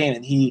offensive game,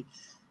 and he,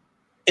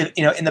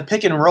 in the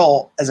pick and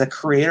roll as a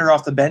creator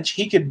off the bench,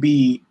 he could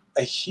be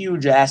a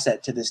huge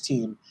asset to this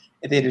team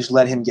if they just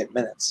let him get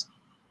minutes.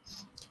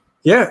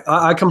 Yeah,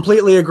 I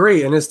completely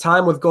agree. In his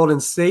time with Golden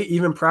State,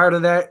 even prior to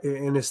that,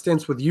 in his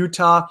stints with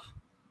Utah,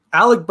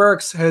 Alec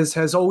Burks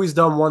has always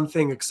done one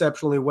thing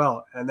exceptionally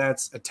well, and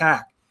that's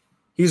attack.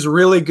 He's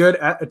really good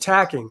at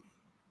attacking,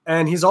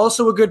 and he's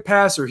also a good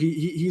passer.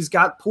 He's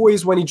got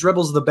poise when he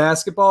dribbles the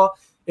basketball.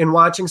 In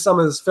watching some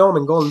of his film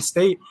in Golden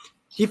State,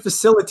 he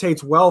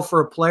facilitates well for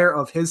a player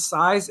of his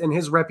size and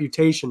his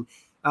reputation.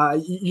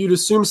 You'd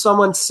assume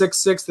someone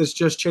 6'6" that's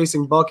just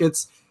chasing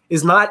buckets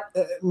is not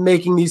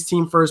making these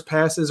team first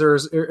passes or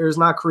is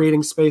not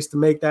creating space to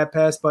make that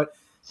pass. But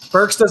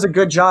Burks does a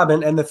good job.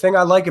 And the thing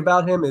I like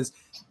about him is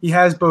he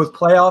has both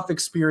playoff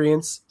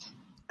experience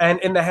and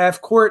in the half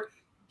court,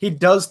 he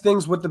does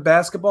things with the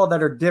basketball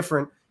that are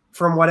different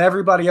from what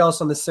everybody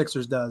else on the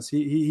Sixers does.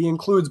 He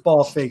includes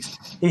ball fakes.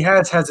 He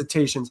has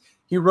hesitations.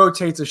 He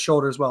rotates his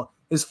shoulders well.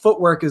 His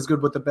footwork is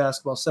good with the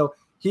basketball. So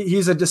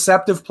he's a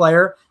deceptive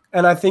player,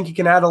 and I think he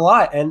can add a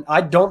lot. And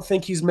I don't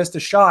think he's missed a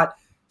shot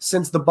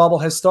since the bubble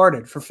has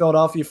started for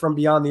Philadelphia from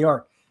beyond the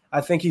arc.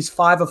 I think he's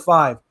 5 of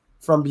 5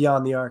 from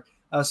beyond the arc.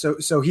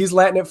 So he's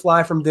letting it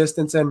fly from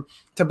distance. And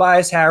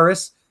Tobias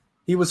Harris,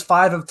 he was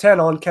 5 of 10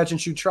 on catch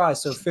and shoot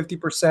tries, so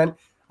 50%.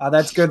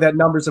 That's good. That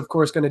number's, of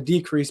course, going to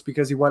decrease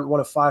because he went 1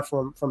 of 5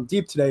 from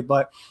deep today.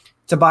 But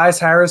Tobias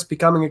Harris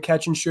becoming a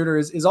catch and shooter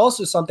is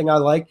also something I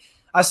like.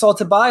 I saw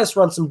Tobias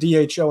run some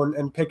DHO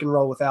and pick and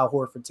roll with Al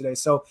Horford today.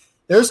 So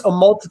there's a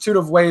multitude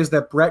of ways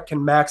that Brett can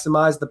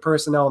maximize the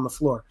personnel on the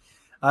floor.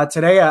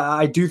 Today,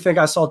 I do think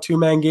I saw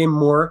two-man game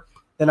more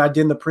than I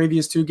did in the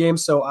previous 2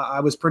 games, so I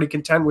was pretty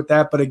content with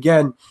that. But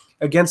again,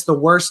 against the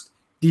worst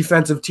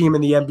defensive team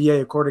in the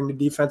NBA, according to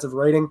defensive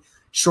rating,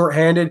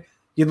 shorthanded.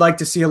 You'd like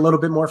to see a little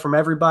bit more from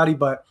everybody,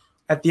 but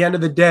at the end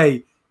of the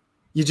day,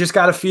 you just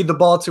got to feed the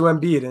ball to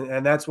Embiid,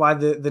 and that's why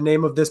the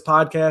name of this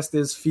podcast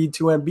is Feed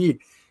to Embiid,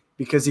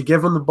 because you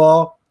give him the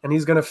ball and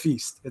he's going to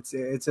feast. It's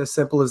as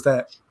simple as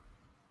that.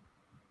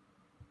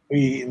 We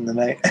eat in the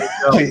night.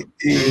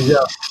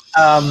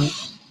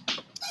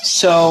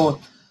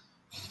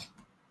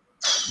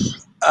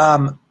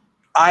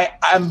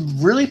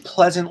 I'm really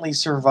pleasantly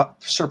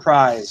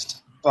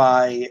surprised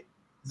by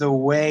the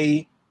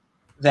way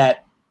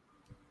that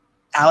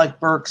Alec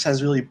Burks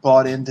has really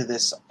bought into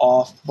this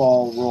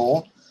off-ball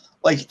role.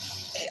 Like,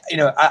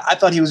 I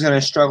thought he was going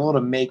to struggle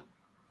to make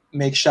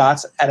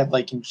shots out of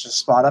like just a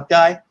spot-up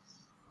guy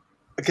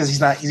because he's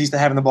used to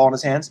having the ball in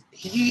his hands.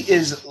 He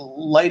is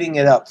lighting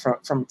it up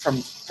from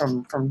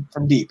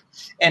deep,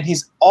 and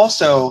he's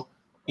also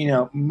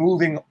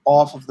moving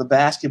off of the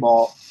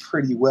basketball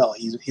pretty well.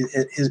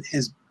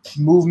 His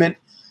movement,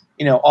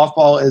 off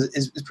ball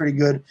is pretty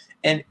good,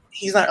 and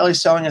he's not really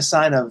showing a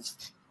sign of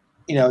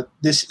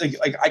this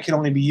like I can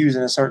only be used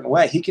in a certain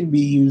way. He can be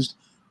used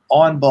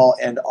on ball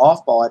and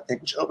off ball, I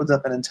think, which opens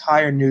up an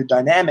entire new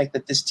dynamic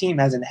that this team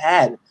hasn't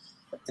had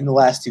in the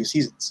last 2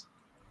 seasons.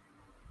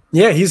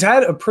 Yeah, he's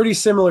had a pretty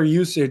similar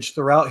usage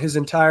throughout his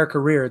entire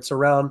career. It's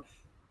around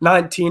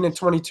 19 and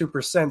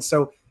 22%.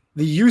 So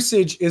the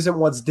usage isn't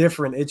what's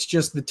different. It's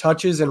just the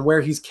touches and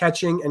where he's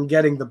catching and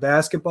getting the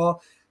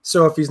basketball.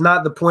 So if he's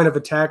not the point of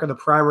attack or the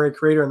primary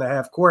creator in the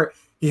half court,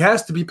 he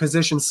has to be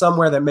positioned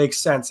somewhere that makes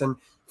sense. And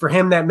for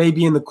him, that may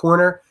be in the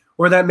corner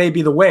or that may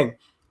be the wing.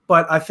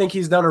 But I think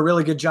he's done a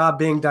really good job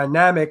being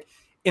dynamic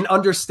in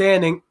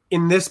understanding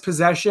in this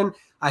possession,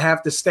 I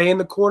have to stay in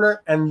the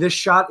corner and this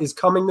shot is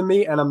coming to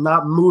me and I'm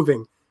not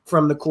moving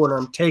from the corner.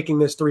 I'm taking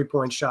this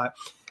 3-point shot.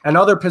 And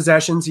other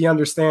possessions, he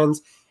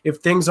understands if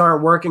things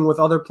aren't working with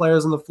other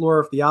players on the floor,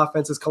 if the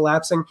offense is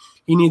collapsing,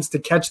 he needs to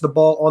catch the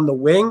ball on the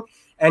wing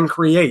and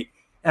create.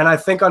 And I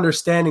think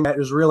understanding that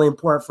is really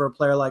important for a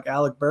player like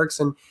Alec Burks.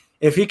 And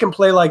if he can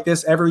play like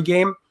this every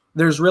game,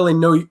 there's really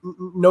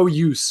no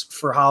use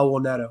for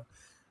Raul Neto.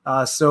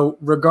 So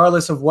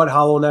regardless of what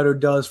Raul Neto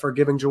does for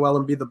giving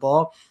Joel Embiid the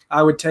ball,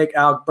 I would take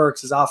Alec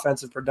Burks'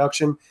 offensive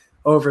production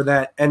over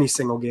that any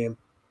single game.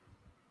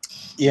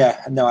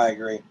 Yeah, no, I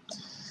agree.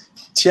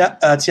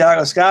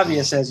 Tiago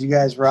Scavia says, "You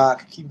guys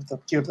rock. Keep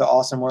up the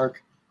awesome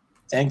work."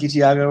 Thank you,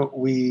 Tiago.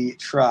 We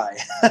try.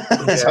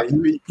 Yeah,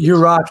 you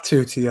rock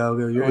too,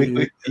 Tiago.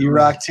 You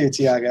rock too,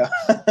 Tiago.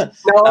 Now,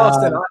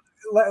 Austin,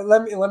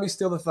 let me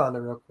steal the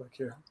thunder real quick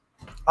here.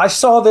 I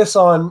saw this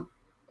on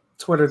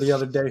Twitter the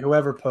other day,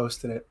 whoever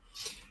posted it.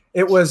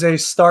 It was a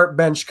start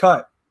bench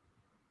cut.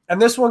 And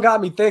this one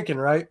got me thinking,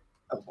 right?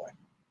 Oh, boy.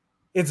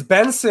 It's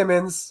Ben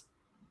Simmons,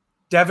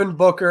 Devin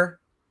Booker,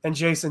 and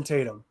Jason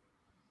Tatum.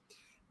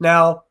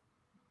 Now,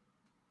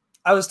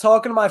 I was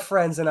talking to my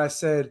friends and I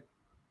said,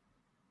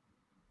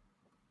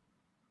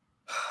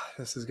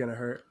 this is going to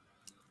hurt.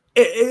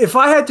 If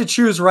I had to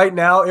choose right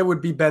now, it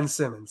would be Ben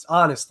Simmons.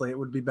 Honestly, it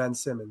would be Ben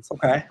Simmons.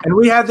 Okay. And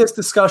we had this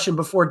discussion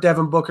before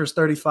Devin Booker's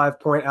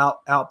 35-point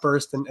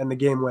outburst and the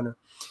game winner.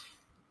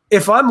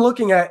 If I'm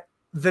looking at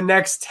the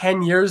next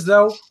 10 years,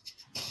 though,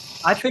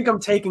 I think I'm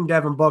taking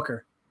Devin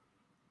Booker.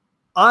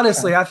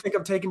 Honestly, I think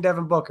I'm taking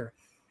Devin Booker.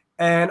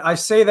 And I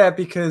say that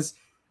because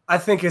I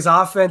think his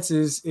offense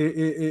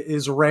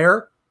is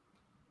rare.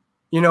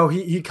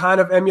 He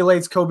kind of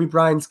emulates Kobe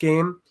Bryant's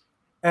game.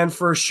 And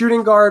for a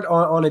shooting guard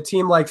on a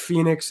team like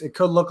Phoenix, it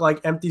could look like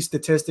empty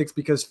statistics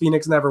because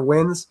Phoenix never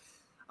wins.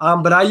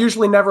 But I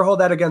usually never hold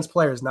that against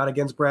players, not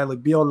against Bradley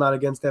Beal, not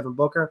against Devin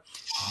Booker.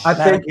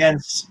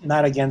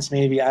 Not against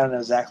maybe, I don't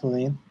know, Zach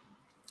LaVine.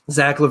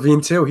 Zach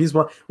LaVine too. He's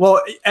one.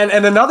 Well, and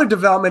another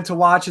development to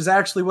watch is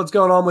actually what's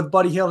going on with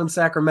Buddy Hield in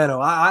Sacramento.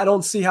 I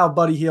don't see how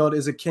Buddy Hield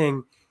is a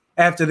king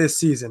after this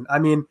season. I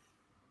mean,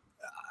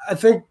 I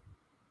think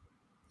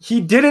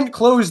he didn't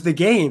close the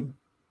game.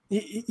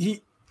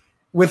 He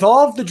with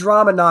all of the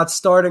drama not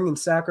starting in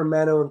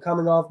Sacramento and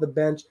coming off the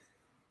bench,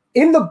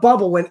 in the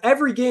bubble, when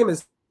every game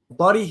is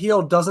Buddy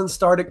Hield doesn't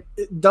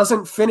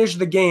finish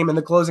the game in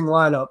the closing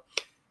lineup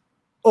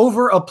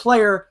over a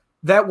player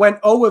that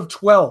went 0 of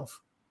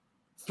 12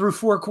 through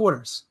 4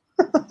 quarters.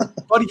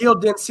 Buddy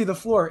Hield didn't see the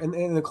floor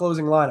in the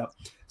closing lineup.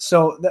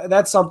 So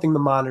that's something to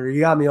monitor. You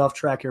got me off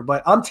track here.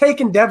 But I'm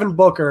taking Devin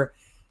Booker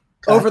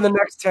over the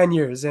next 10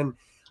 years. And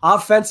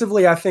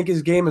offensively, I think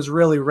his game is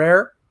really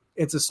rare.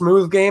 It's a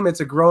smooth game.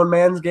 It's a grown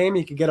man's game.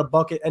 He can get a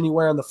bucket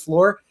anywhere on the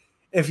floor.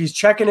 If he's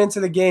checking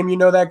into the game,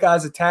 that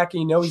guy's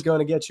attacking. He's going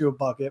to get you a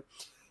bucket.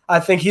 I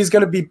think he's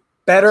going to be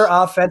better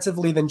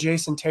offensively than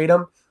Jason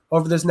Tatum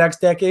over this next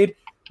decade.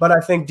 But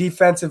I think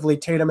defensively,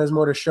 Tatum has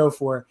more to show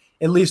for,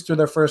 at least through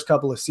their first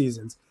couple of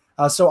seasons.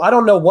 So I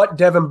don't know what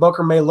Devin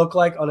Booker may look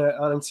like on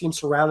a team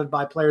surrounded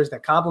by players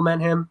that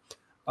complement him,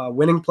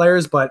 winning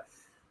players. But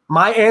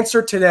my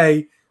answer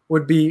today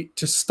would be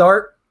to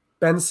start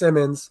Ben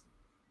Simmons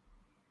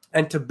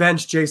and to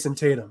bench Jason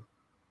Tatum.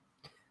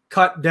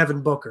 Cut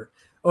Devin Booker.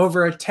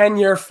 Over a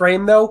 10-year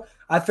frame, though,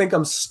 I think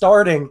I'm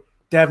starting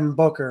Devin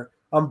Booker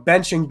I'm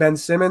benching Ben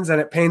Simmons, and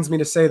it pains me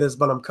to say this,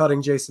 but I'm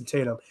cutting Jason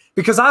Tatum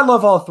because I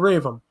love all three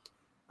of them.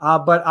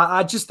 But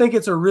I just think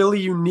it's a really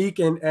unique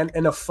and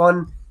a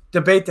fun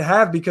debate to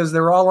have because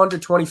they're all under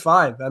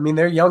 25. I mean,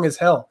 they're young as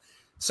hell.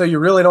 So you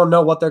really don't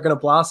know what they're going to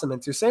blossom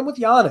into. Same with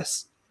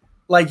Giannis.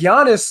 Like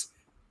Giannis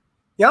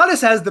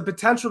has the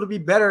potential to be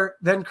better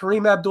than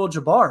Kareem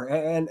Abdul-Jabbar.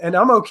 And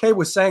I'm okay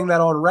with saying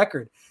that on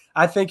record.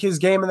 I think his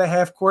game in the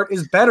half court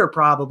is better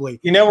probably.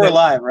 We're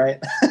live, right?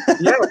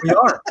 Yeah, we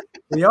are.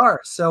 We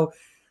are. So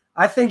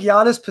I think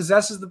Giannis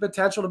possesses the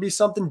potential to be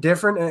something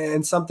different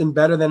and something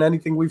better than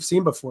anything we've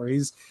seen before.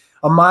 He's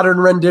a modern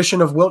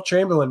rendition of Wilt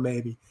Chamberlain,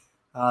 maybe.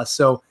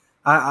 So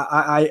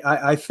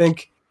I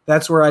think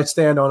that's where I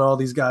stand on all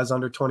these guys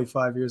under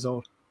 25 years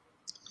old.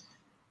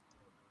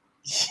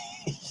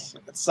 It's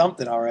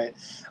something, all right.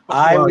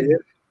 I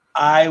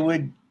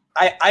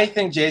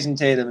think Jason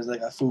Tatum is like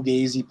a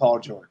Fugazi Paul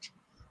George.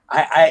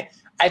 I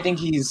think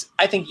he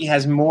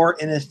has more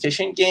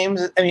inefficient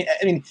games. I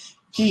mean,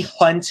 he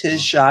hunts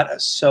his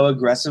shot so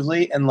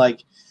aggressively and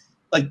like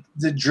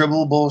the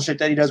dribble bullshit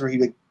that he does, where he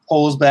like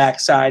pulls back,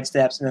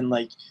 sidesteps, and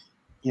then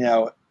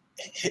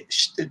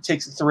it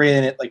takes a three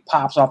and it like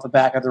pops off the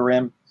back of the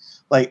rim.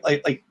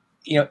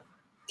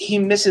 He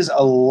misses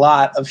a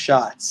lot of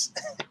shots.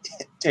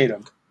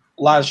 Tatum,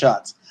 a lot of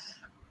shots.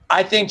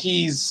 I think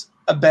he's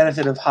a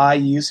benefit of high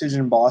usage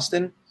in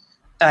Boston.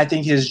 And I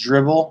think his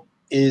dribble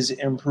is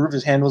improved.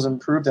 His handle's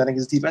improved. I think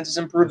his defense is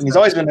improved. And he's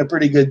always been a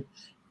pretty good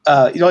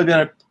he's always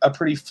been a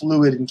pretty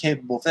fluid and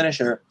capable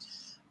finisher.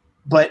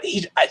 But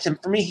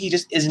for me, he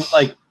just isn't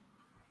like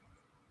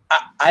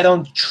 – I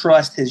don't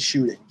trust his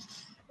shooting.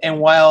 And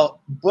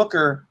while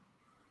Booker,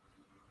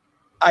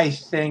 I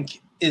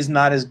think, is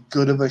not as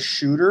good of a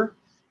shooter,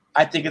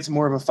 I think it's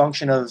more of a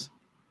function of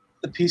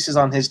the pieces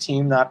on his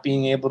team not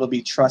being able to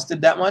be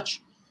trusted that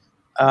much.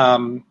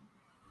 And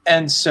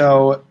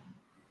so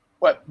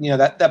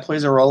that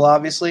plays a role,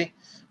 obviously.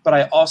 But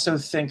I also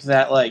think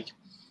that, like,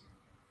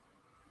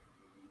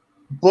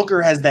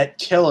 Booker has that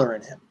killer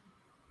in him.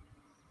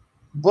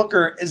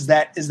 Booker is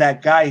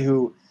that guy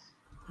who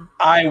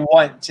I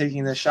want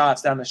taking the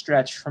shots down the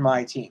stretch for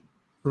my team.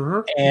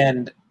 Mm-hmm.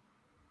 And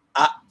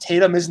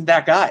Tatum isn't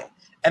that guy.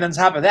 And on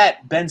top of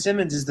that, Ben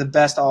Simmons is the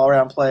best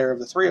all-around player of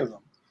the three of them.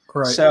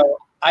 Right. So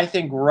I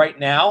think right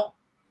now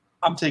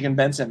I'm taking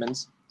Ben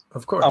Simmons.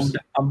 Of course.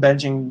 I'm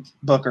benching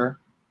Booker,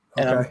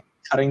 and I'm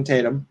cutting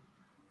Tatum.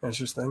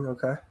 Interesting.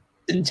 Okay.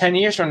 In 10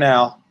 years from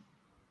now,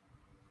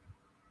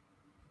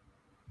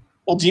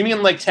 well, do you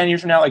mean like 10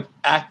 years from now, like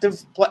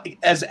active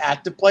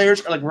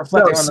players, or like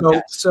reflecting on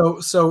the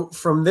past? So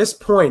from this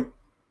point,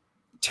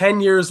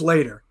 10 years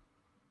later,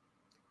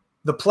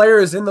 the player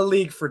is in the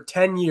league for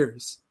 10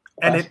 years,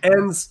 and it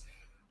ends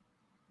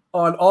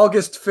on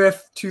August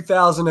 5th,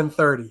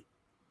 2030.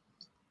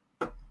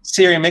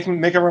 Siri, make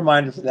a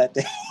reminder for that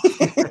day.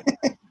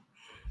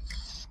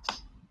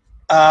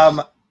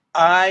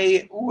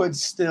 I would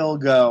still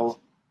go.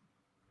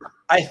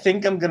 I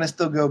think I'm going to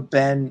still go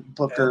Ben,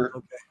 Booker,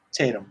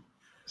 Tatum.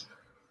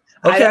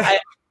 Okay.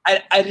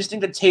 I just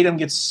think that Tatum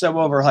gets so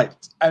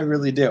overhyped. I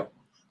really do.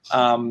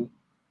 I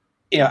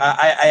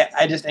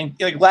just think,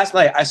 like, last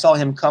night I saw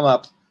him come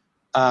up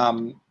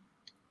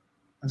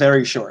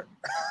very short.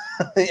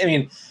 I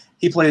mean,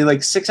 he played like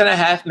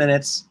 6.5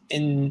 minutes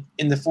in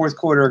the fourth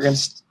quarter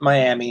against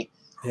Miami.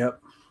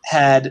 Yep.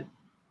 Had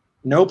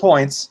no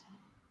points,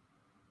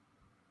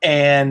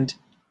 and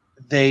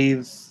he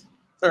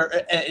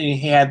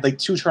had like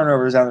 2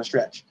 turnovers down the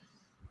stretch.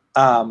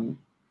 And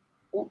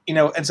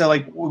so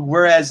like,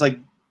 whereas like,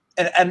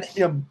 and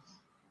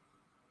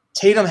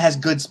Tatum has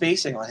good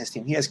spacing on his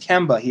team. He has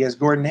Kemba, he has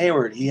Gordon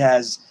Hayward, he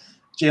has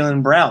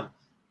Jaylen Brown.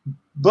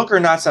 Booker,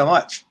 not so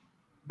much.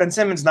 Ben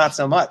Simmons, not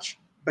so much.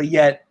 But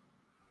yet,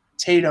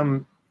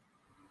 Tatum,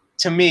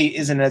 to me,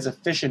 isn't as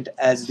efficient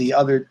as the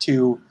other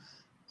two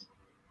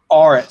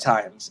are at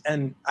times.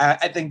 And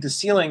I think the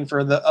ceiling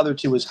for the other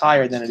two is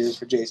higher than it is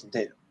for Jason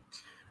Tatum.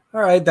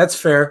 All right, that's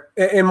fair.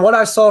 And what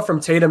I saw from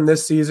Tatum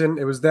this season,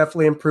 it was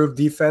definitely improved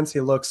defense. He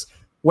looks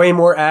way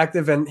more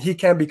active, and he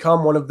can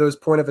become one of those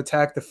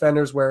point-of-attack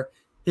defenders where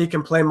he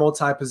can play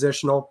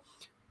multi-positional.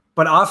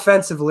 But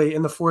offensively,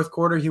 in the fourth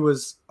quarter, he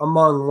was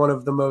among one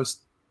of the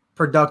most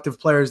productive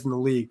players in the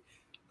league.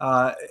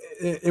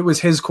 It was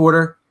his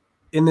quarter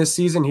in this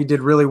season. He did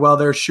really well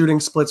there. Shooting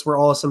splits were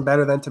awesome,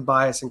 better than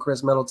Tobias and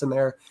Chris Middleton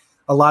there.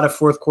 A lot of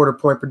fourth-quarter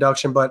point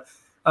production. But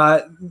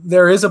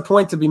there is a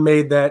point to be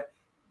made that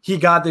he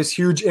got this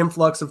huge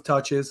influx of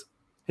touches.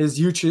 His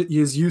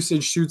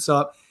usage shoots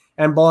up,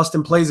 and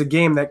Boston plays a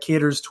game that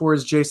caters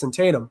towards Jason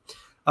Tatum.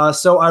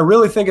 So I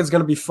really think it's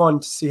going to be fun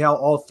to see how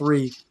all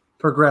three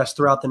progress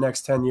throughout the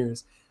next 10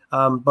 years.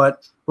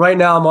 But right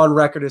now I'm on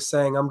record as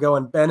saying I'm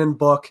going Ben and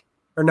Book.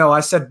 Or no, I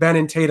said Ben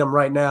and Tatum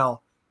right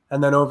now.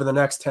 And then over the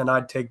next 10,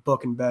 I'd take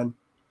Book and Ben.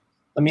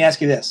 Let me ask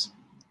you this.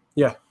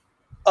 Yeah.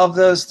 Of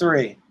those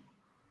three,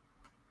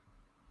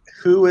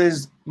 who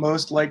is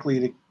most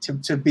likely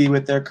to be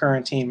with their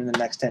current team in the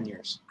next 10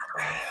 years?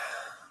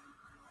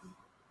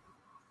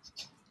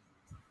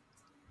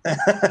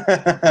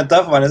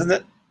 Tough one, isn't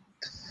it?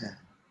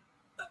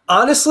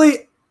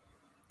 Honestly,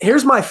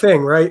 here's my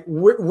thing, right?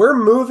 We're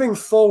moving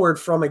forward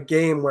from a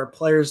game where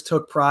players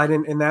took pride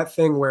in that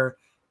thing where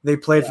they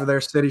played for their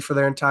city for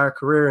their entire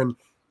career. And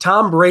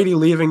Tom Brady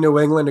leaving New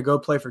England to go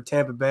play for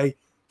Tampa Bay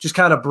just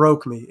kind of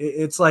broke me.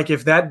 It's like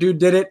if that dude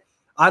did it,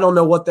 I don't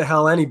know what the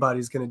hell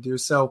anybody's going to do.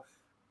 So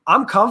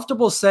I'm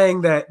comfortable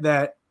saying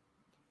that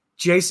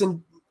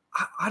Jason,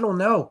 I don't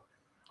know.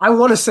 I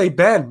want to say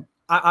Ben.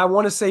 I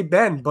want to say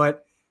Ben,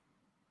 but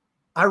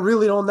I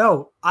really don't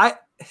know.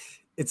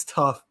 It's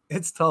tough.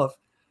 It's tough.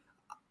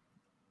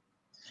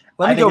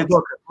 Let me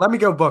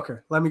go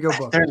Booker.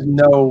 There's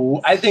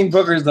no. I think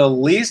Booker's the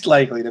least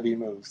likely to be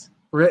moved.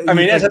 I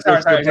mean,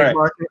 sorry.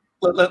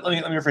 Let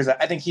me rephrase that.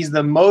 I think he's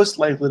the most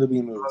likely to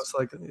be moved. Most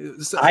likely.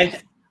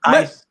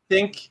 I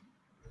think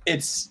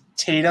it's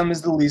Tatum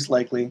is the least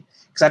likely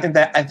because I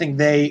think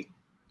they.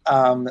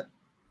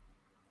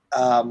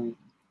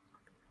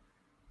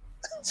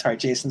 Sorry,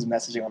 Jason's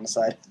messaging on the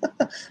side,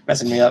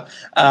 messing me up.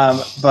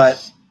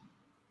 But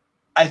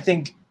I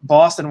think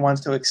Boston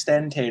wants to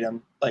extend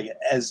Tatum like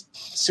as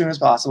soon as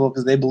possible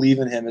because they believe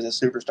in him as a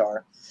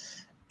superstar.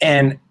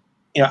 And,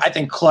 I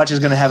think Clutch is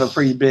going to have a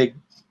pretty big,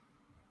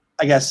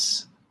 I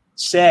guess,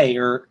 say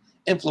or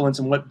influence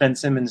in what Ben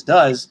Simmons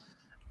does.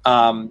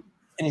 And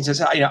he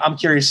says, I'm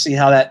curious to see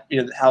how that,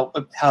 how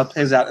it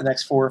plays out in the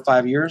next 4 or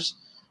 5 years.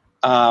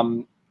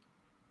 And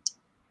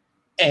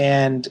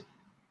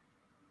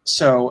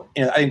so,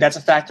 I think that's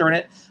a factor in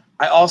it.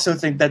 I also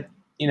think that,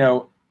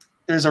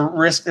 there's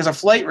a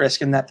flight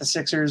risk in that the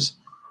Sixers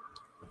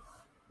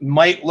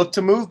might look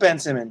to move Ben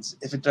Simmons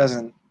if it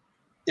doesn't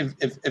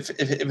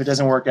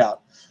work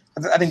out.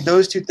 I think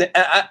those two things,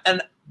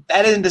 and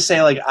that isn't to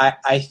say like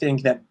I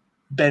think that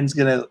Ben's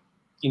gonna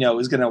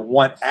is gonna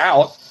want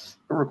out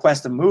or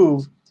request a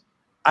move.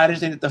 I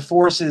just think that the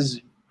forces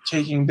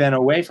taking Ben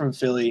away from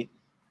Philly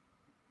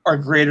are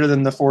greater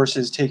than the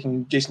forces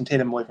taking Jason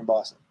Tatum away from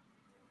Boston.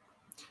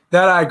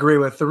 That I agree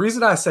with. The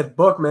reason I said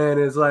Book, man,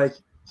 is like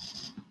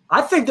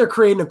I think they're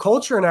creating a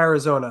culture in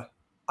Arizona.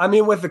 I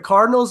mean, with the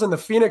Cardinals and the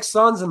Phoenix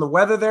Suns and the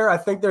weather there, I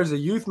think there's a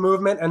youth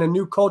movement and a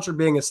new culture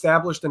being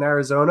established in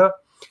Arizona.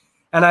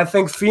 And I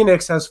think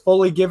Phoenix has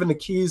fully given the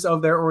keys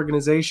of their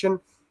organization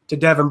to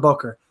Devin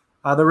Booker.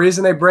 The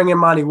reason they bring in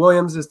Monty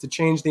Williams is to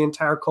change the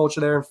entire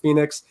culture there in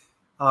Phoenix.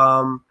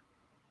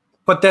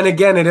 But then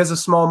again, it is a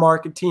small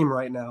market team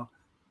right now.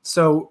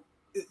 So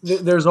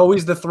there's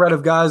always the threat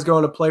of guys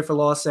going to play for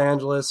Los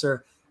Angeles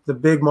or the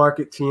big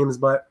market teams.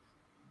 But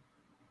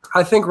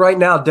I think right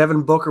now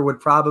Devin Booker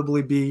would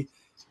probably be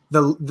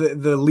the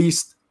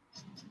least,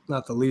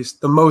 not the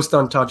least, the most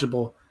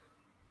untouchable.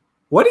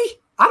 Would he?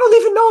 I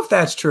don't even know if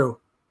that's true.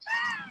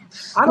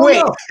 I don't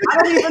know.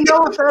 I don't even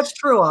know if that's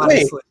true,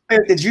 honestly.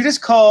 Wait, did you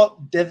just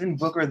call Devin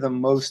Booker the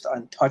most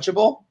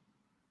untouchable?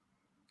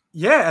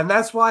 Yeah, and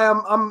that's why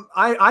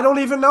I don't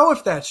even know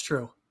if that's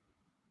true.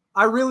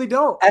 I really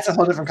don't. That's a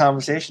whole different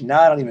conversation.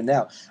 Now I don't even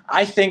know.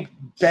 I think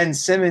Ben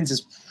Simmons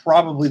is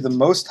probably the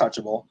most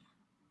touchable.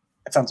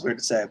 That sounds weird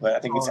to say, but I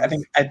think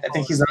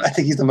he's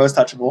the most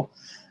touchable.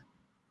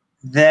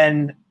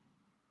 Then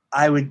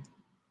I would.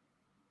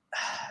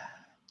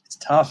 It's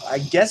tough. I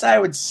guess I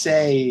would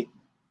say.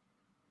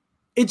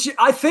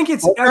 I think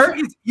it's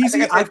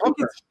easy.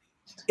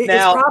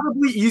 It's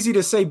probably easy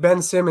to say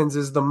Ben Simmons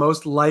is the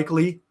most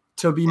likely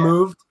to be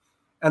moved,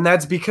 and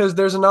that's because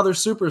there's another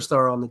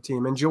superstar on the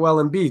team, and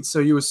Joel Embiid. So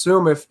you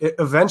assume if it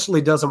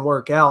eventually doesn't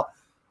work out,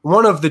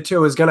 one of the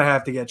two is going to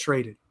have to get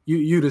traded.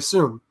 You'd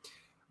assume.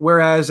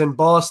 Whereas in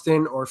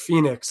Boston or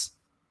Phoenix,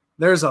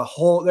 there's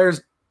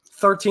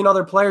 13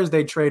 other players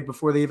they'd trade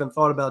before they even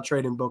thought about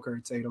trading Booker or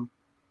Tatum.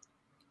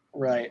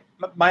 Right.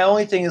 My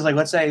only thing is like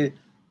let's say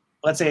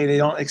they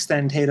don't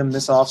extend Tatum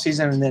this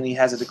offseason and then he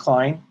has a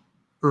decline.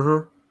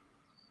 Mm-hmm.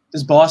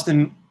 Does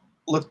Boston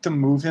look to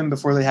move him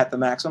before they have to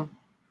max him?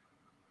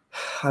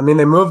 I mean,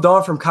 they moved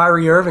on from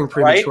Kyrie Irving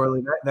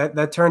prematurely. Right?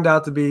 That turned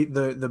out to be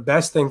the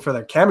best thing for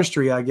their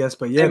chemistry, I guess.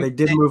 But yeah, they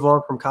did move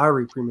on from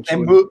Kyrie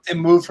prematurely. They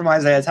moved from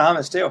Isaiah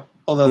Thomas too,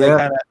 although they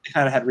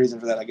kind of had reason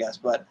for that, I guess.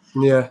 But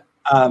yeah,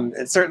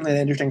 it's certainly an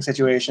interesting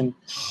situation.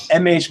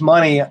 MH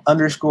Money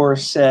 _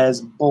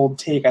 says bold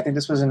take. I think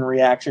this was in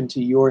reaction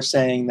to your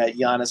saying that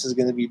Giannis is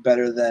going to be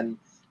better than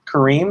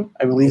Kareem.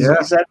 I believe is what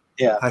you said.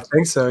 Yeah, I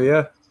think so.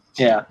 Yeah.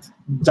 Yeah.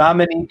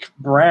 Dominique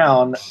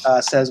Brown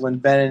says when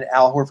Ben and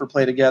Al Horford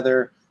play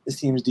together, this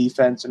team's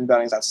defense and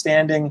rebounding is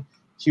outstanding.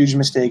 Huge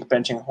mistake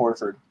benching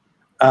Horford.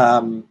 I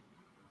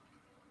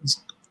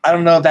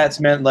don't know if that's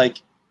meant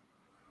like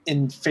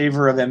in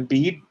favor of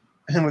Embiid.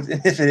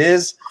 If it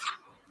is,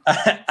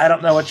 I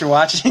don't know what you're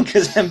watching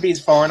because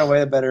Embiid's far and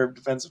away a better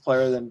defensive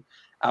player than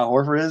Al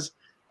Horford is.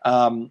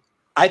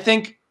 I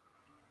think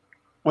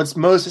what's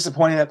most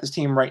disappointing about this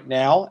team right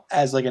now,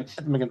 as like an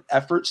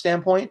effort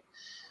standpoint,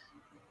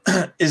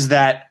 is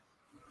that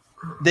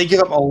they give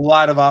up a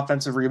lot of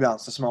offensive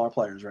rebounds to smaller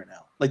players right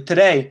now. Like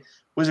today,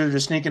 Wizards are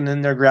sneaking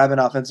in there grabbing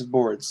offensive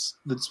boards.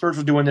 The Spurs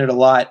were doing it a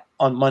lot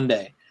on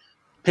Monday.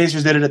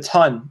 Pacers did it a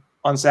ton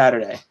on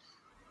Saturday.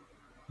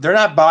 They're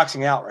not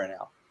boxing out right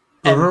now.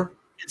 And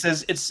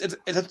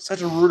it's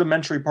such a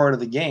rudimentary part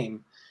of the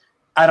game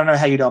I don't know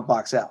how you don't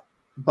box out,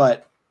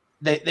 but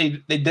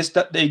they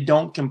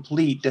don't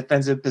complete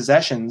defensive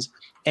possessions.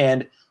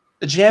 And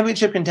the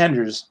championship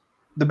contenders,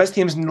 the best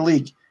teams in the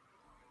league,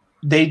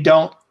 they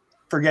don't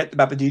forget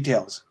about the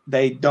details.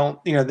 They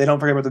don't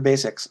forget about the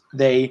basics.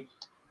 They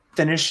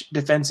finish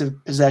defensive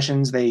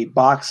possessions. They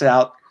box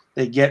out.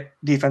 They get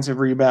defensive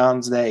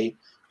rebounds. They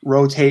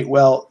rotate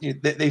well.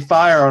 They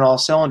fire on all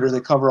cylinders.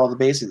 They cover all the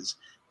bases.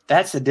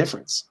 That's the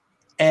difference.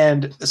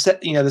 And the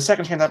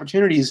second chance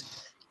opportunities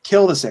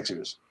kill the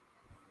Sixers,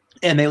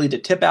 and they lead to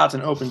tip outs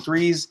and open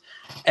threes.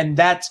 And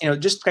that's,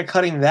 just by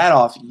cutting that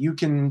off, you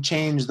can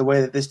change the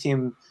way that this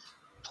team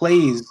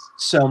plays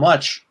so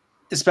much,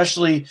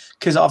 especially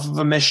because off of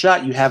a missed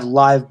shot, you have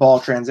live ball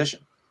transition.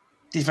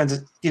 Defense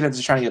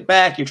is trying to get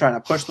back. You're trying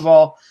to push the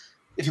ball.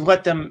 If you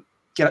let them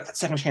get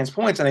second chance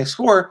points and they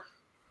score,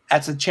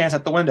 that's a chance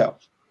at the window.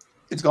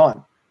 It's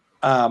gone.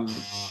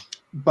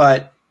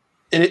 But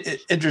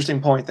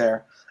interesting point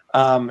there.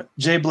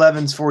 Jay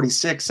Blevins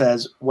 46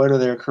 says, what are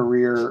their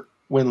career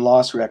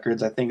win-loss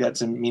records? I think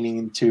that's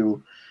meaning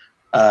to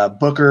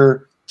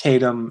Booker,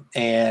 Tatum,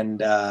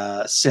 and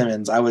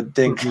Simmons. I would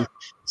think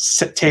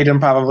Tatum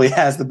probably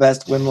has the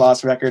best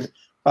win-loss record,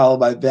 followed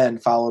by Ben,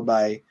 followed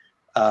by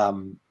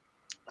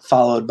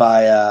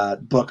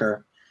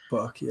Booker.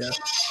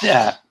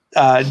 Yeah.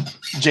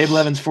 Jay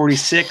Blevins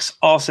 46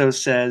 also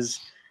says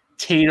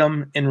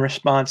Tatum, in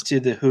response to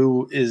the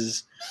who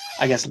is,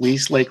 I guess,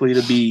 least likely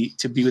to be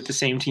with the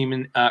same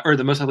team or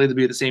the most likely to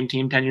be with the same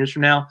team 10 years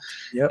from now.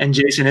 Yep. And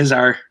Jason is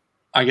our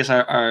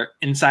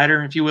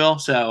insider, if you will.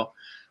 So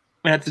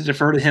we have to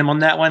defer to him on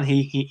that one.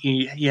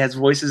 He has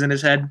voices in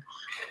his head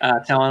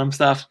telling him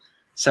stuff.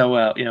 So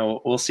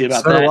we'll see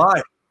about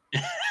that.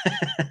 So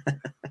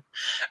do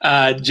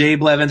I. Jay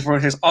Blevins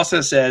 46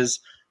 also says,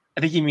 I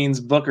think he means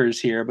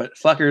Booker's here, but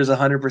Fucker is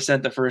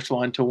 100% the first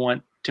one to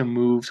want to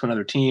move to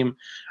another team.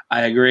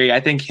 I agree. I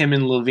think him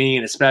and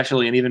Levine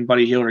especially, and even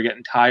Buddy Hield, are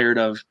getting tired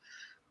of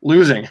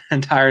losing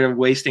and tired of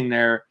wasting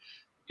their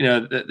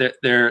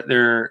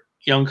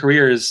young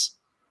careers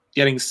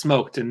getting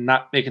smoked and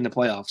not making the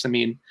playoffs. I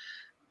mean,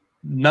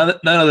 none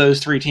of those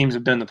three teams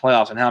have been in the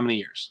playoffs in how many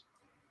years?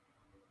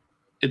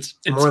 It's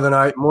more than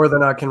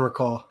I can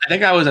recall. I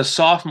think I was a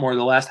sophomore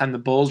the last time the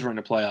Bulls were in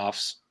the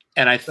playoffs,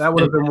 and that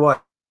would have been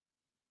what?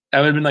 That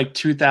would have been like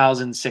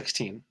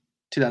 2016,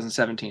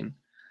 2017.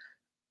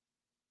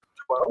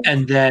 12?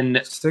 And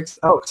then 16.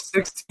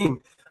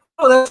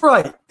 Oh, that's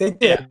right. They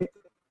did.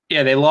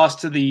 Yeah, they lost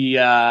to the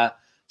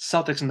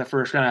Celtics in the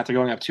first round after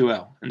going up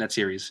 2-0 in that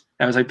series.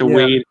 That was like the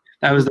Wade.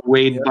 That was the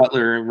Wade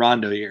Butler and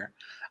Rondo year.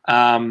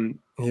 And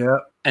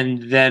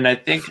then I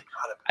think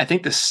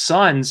the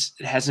Suns,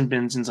 it hasn't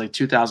been since like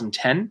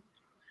 2010.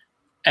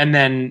 And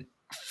then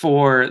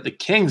for the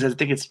Kings, I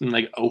think it's been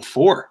like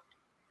 2004.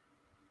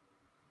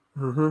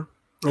 Mm-hmm.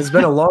 It's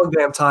been a long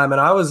damn time, and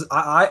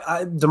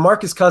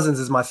DeMarcus Cousins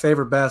is my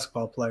favorite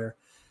basketball player.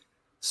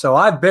 So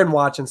I've been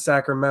watching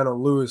Sacramento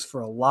lose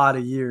for a lot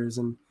of years,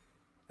 and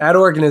that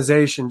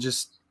organization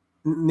just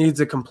needs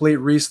a complete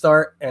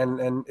restart,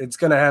 and it's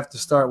going to have to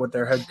start with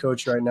their head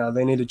coach right now.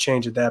 They need to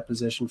change at that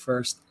position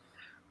first.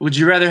 Would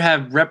you rather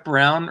have Rep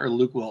Brown or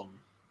Luke Walton?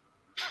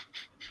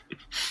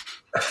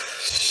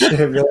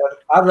 Shit, man.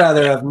 I'd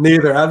rather have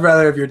neither. I'd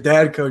rather have your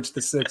dad coach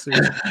the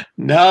Sixers.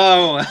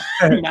 No,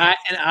 not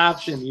an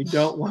option. You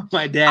don't want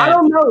my dad. I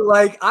don't know.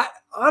 Like, I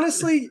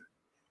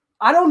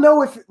don't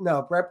know if –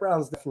 no, Brett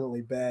Brown's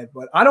definitely bad.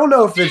 But I don't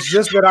know if it's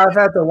just that I've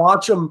had to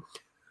watch him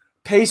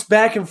pace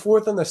back and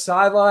forth on the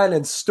sideline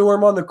and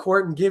storm on the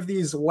court and give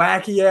these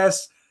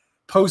wacky-ass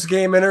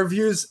post-game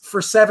interviews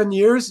for 7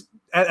 years,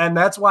 and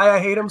that's why I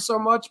hate him so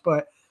much.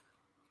 But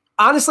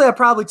honestly, I'd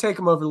probably take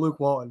him over Luke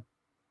Walton.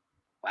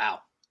 Wow.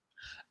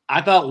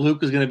 I thought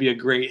Luke was going to be a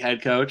great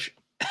head coach,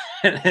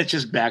 and it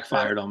just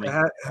backfired on me.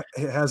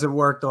 It hasn't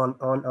worked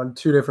on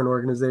two different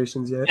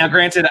organizations yet. Now,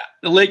 granted,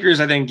 the Lakers,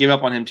 I think, gave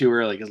up on him too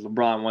early because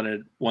LeBron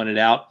wanted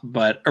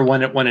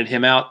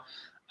him out.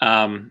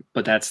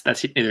 But that's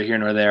neither here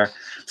nor there.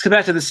 Let's go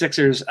back to the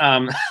Sixers.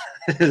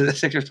 The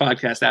Sixers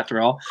podcast,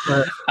 after all.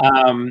 Right.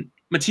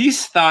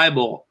 Matisse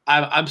Thybulle,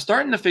 I'm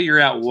starting to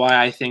figure out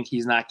why I think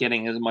he's not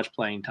getting as much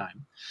playing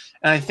time,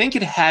 and I think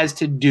it has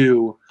to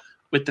do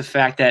with the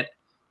fact that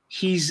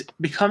he's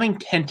becoming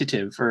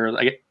tentative, or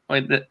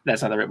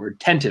that's not the right word,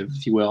 tentative,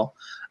 if you will.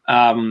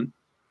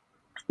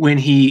 When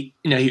he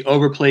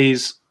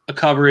overplays a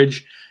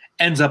coverage,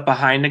 ends up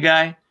behind the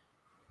guy.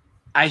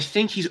 I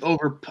think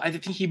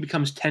he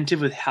becomes tentative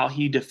with how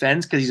he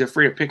defends because he's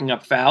afraid of picking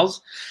up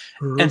fouls.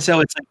 Mm-hmm. And so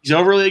it's like he's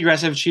overly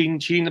aggressive,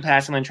 cheating the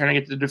passing line, trying to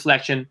get the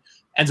deflection,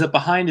 ends up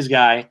behind his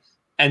guy,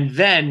 and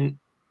then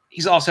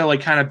he's also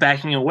like kind of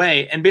backing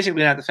away and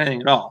basically not defending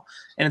at all.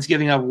 And it's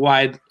giving up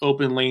wide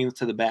open lanes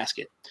to the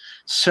basket.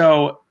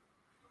 So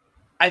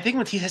I think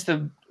Matisse has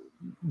to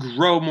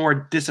grow more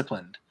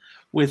disciplined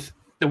with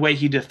the way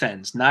he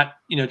defends, not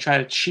try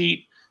to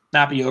cheat,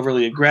 not be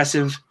overly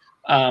aggressive,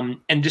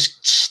 and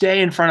just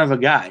stay in front of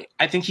a guy.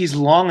 I think he's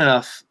long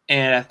enough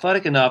and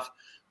athletic enough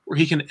where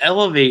he can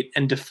elevate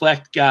and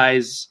deflect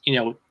guys,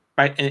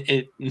 by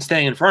and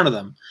staying in front of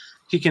them.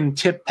 He can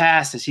tip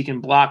passes. He can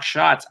block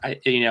shots.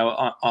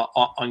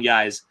 On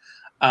guys.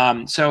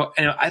 So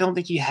I don't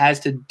think he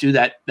has to do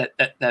that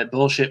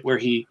bullshit where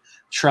he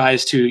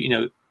tries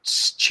to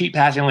cheat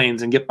passing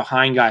lanes and get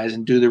behind guys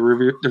and do the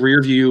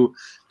rear view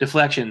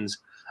deflections.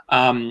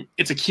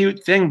 It's a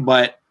cute thing,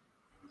 but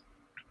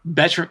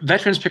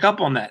veterans pick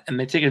up on that and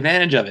they take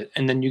advantage of it,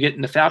 and then you get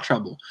into foul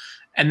trouble,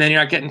 and then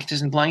you're not getting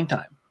consistent playing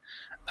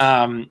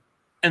time.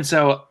 And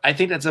so I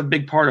think that's a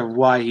big part of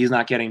why he's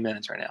not getting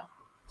minutes right now.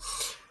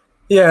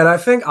 Yeah, and I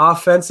think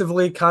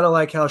offensively, kind of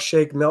like how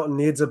Shake Milton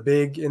needs a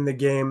big in the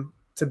game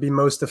to be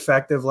most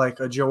effective,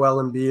 like a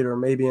Joel Embiid or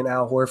maybe an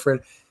Al Horford.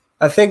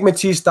 I think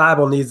Matisse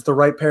Thybulle needs the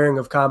right pairing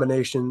of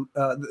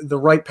the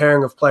right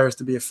pairing of players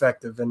to be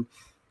effective. And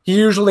he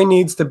usually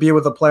needs to be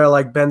with a player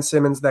like Ben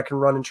Simmons that can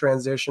run in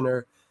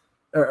transition,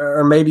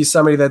 or maybe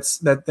somebody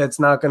that's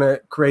not going to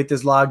create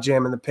this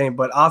logjam in the paint.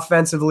 But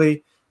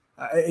offensively,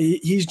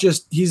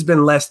 he's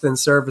been less than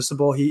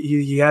serviceable.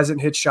 He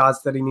hasn't hit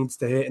shots that he needs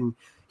to hit, and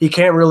he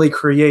can't really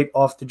create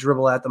off the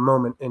dribble at the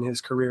moment in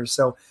his career.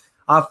 So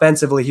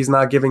offensively, he's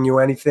not giving you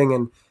anything.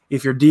 And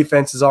if your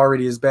defense is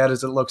already as bad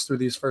as it looks through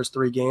these first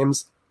 3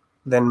 games,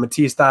 then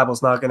Matisse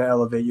Thybulle's not going to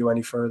elevate you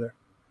any further.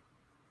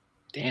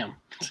 Damn.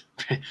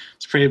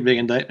 It's a pretty big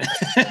indictment.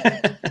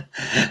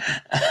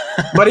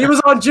 But he was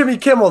on Jimmy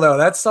Kimmel, though.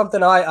 That's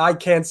something I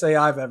can't say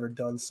I've ever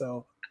done.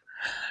 So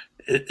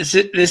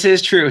this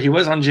is true. He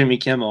was on Jimmy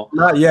Kimmel.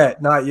 Not yet.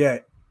 Oh,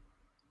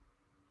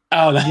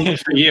 that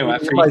is for you.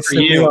 For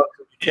you.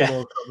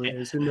 Yeah.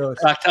 Who knows?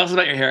 Tell us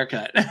about your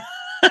haircut.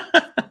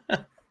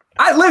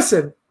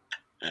 Listen.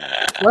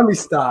 Let me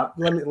stop.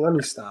 Let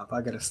me stop.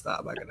 I gotta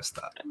stop.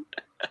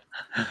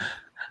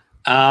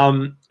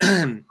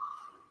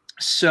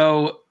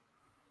 So,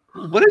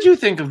 what did you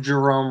think of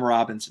Jerome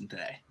Robinson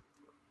today?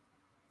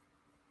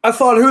 I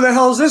thought, who the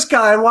hell is this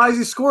guy, and why is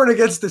he scoring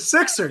against the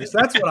Sixers?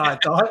 That's what I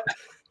thought.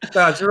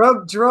 No,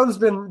 Jerome's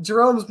been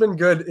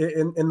good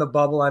in the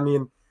bubble. I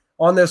mean,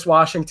 on this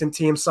Washington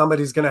team,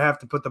 somebody's going to have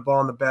to put the ball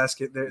in the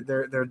basket.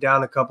 They're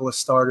down a couple of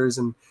starters,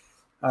 and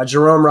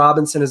Jerome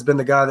Robinson has been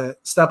the guy to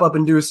step up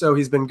and do so.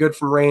 He's been good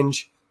from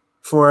range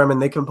for him,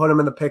 and they can put him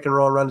in the pick and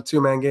roll and run a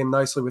 2-man game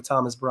nicely with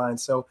Thomas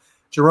Bryant. So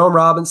Jerome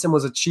Robinson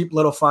was a cheap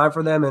little find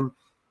for them, and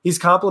he's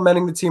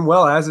complimenting the team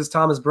well, as is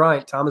Thomas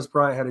Bryant. Thomas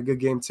Bryant had a good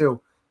game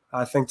too.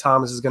 I think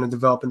Thomas is going to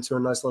develop into a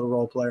nice little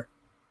role player.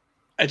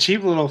 A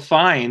cheap little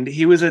find.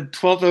 He was a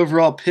 12th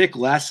overall pick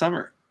last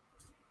summer.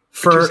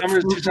 Two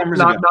summers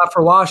ago. Not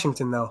for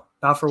Washington, though.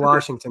 Not for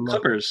Washington.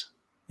 Clippers.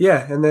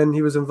 Yeah, and then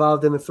he was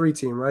involved in the 3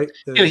 team, right?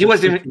 He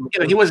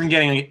wasn't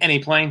getting any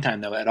playing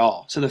time though at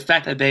all. So the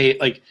fact that they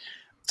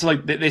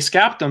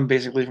scalped him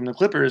basically from the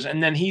Clippers,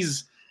 and then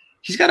he's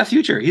got a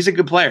future. He's a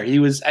good player.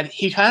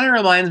 He kind of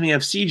reminds me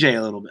of CJ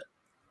a little bit.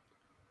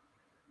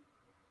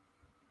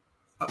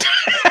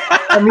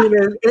 I mean,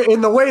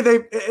 in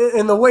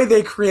the way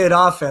they create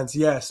offense,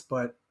 yes,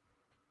 but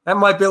that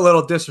might be a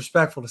little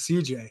disrespectful to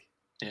CJ.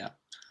 Yeah.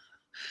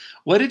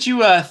 What did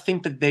you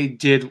think that they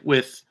did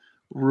with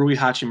Rui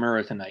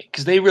Hachimura tonight?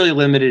 Because they really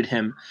limited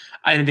him.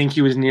 I didn't think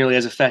he was nearly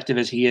as effective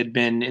as he had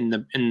been in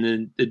the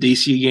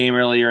DC game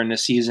earlier in the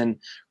season,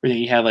 where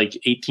he had like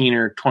 18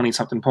 or 20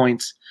 something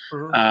points.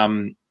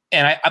 Mm-hmm.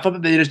 And I thought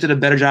that they just did a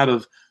better job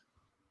of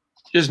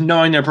just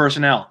knowing their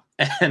personnel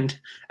and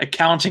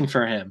accounting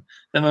for him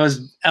than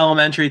those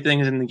elementary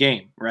things in the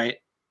game, right?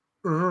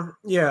 Mm-hmm.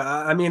 Yeah,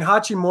 I mean,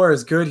 Hachimura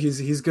is good.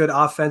 He's good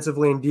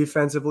offensively and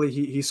defensively.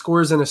 He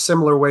scores in a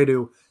similar way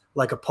to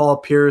like a Paul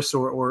Pierce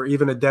or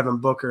even a Devin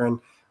Booker. And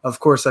of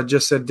course, I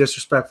just said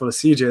disrespectful to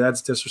CJ.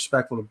 That's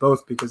disrespectful to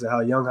both because of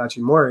how young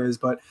Hachimura is.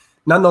 But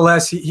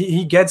nonetheless,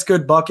 he gets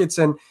good buckets,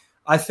 and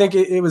I think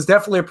it was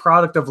definitely a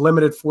product of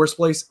limited floor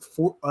spacing.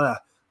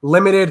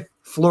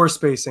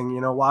 You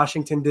know,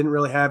 Washington didn't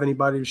really have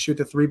anybody to shoot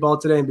the 3 ball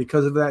today, and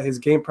because of that, his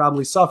game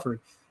probably suffered.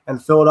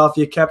 And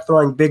Philadelphia kept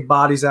throwing big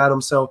bodies at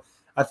him, so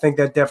I think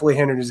that definitely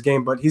hindered his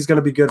game. But he's going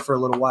to be good for a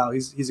little while.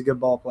 He's a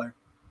good ball player.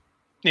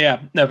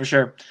 Yeah, no, for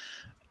sure.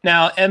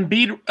 Now,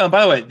 Embiid.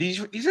 By the way,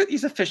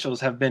 these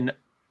officials have been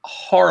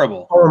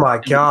horrible. Oh my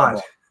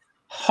God,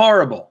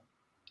 horrible,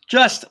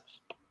 just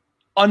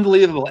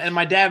unbelievable. And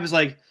my dad was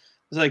like,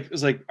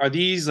 are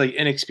these like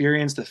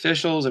inexperienced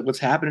officials? Like, what's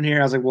happening here?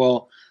 I was like,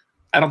 well,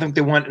 I don't think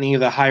they want any of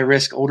the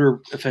high-risk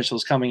older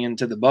officials coming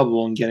into the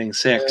bubble and getting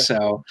sick,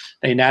 so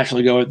they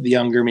naturally go with the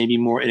younger, maybe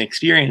more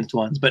inexperienced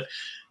ones. But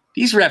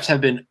these refs have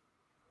been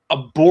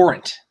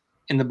abhorrent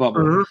in the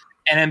bubble. Mm-hmm.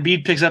 And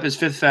Embiid picks up his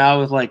 5th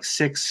foul with like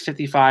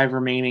 6:55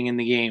 remaining in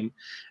the game.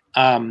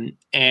 Brett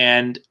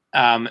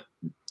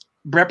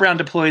Brown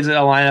deploys a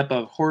lineup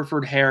of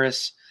Horford,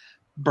 Harris,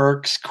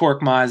 Burks,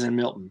 Korkmaz, and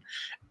Milton.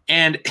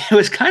 And it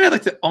was kind of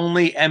like the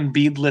only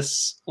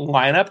Embiid-less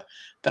lineup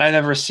that I've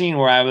ever seen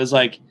where I was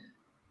like,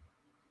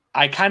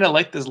 I kind of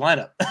like this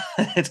lineup.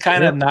 It's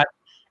kind of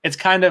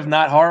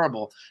not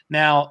horrible.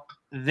 Now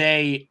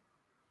they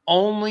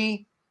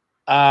only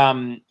they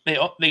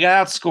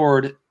got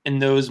outscored in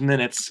those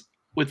minutes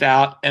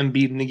without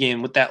Embiid in the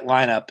game with that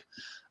lineup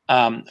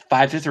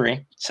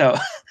 5-3. So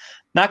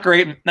not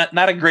great,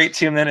 not a great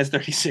 2 minutes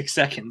 36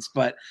 seconds,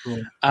 but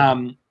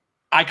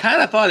I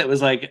kind of thought it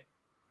was like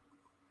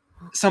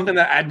something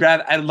that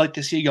I'd like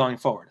to see going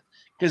forward,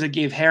 because it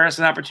gave Harris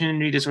an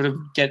opportunity to sort of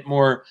get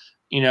more,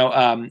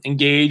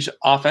 engaged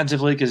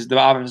offensively, because the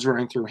offense is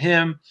running through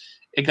him.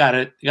 It got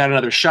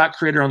another shot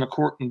creator on the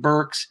court in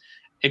Burks.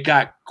 It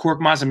got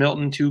Korkmaz and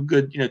Milton, two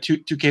good,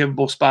 two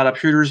capable spot up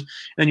shooters. And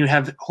then you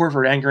have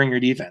Horford anchoring your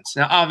defense.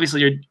 Now,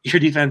 obviously, your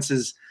defense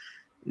is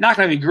not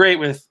going to be great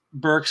with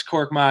Burks,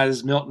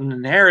 Korkmaz, Milton,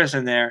 and Harris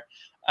in there.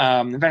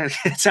 In fact,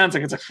 it sounds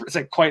like it's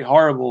a quite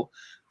horrible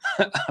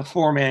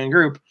 4-man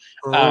group.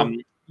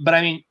 But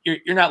I mean,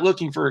 you're not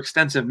looking for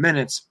extensive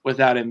minutes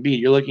without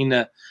Embiid. You're looking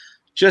to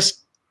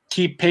just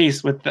keep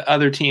pace with the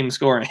other team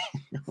scoring.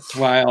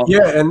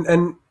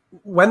 And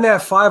when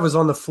that 5 was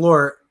on the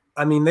floor,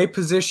 I mean, they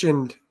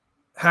positioned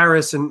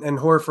Harris and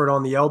Horford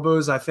on the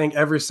elbows, I think,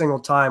 every single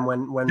time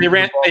when they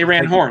ran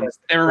horns.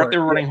 They were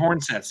running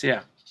horn sets.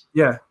 Yeah.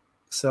 Yeah.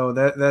 So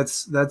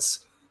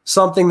that's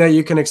something that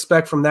you can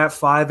expect from that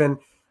 5. And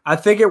I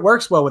think it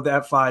works well with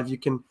that 5. You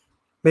can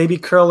maybe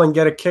curl and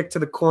get a kick to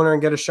the corner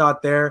and get a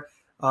shot there.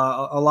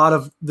 A lot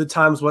of the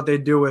times what they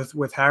do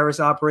with Harris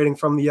operating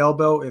from the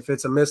elbow, if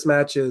it's a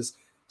mismatch, is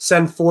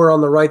send 4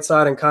 on the right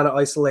side and kind of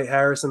isolate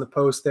Harris in the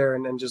post there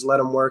and just let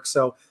him work.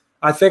 So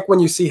I think when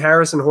you see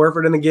Harris and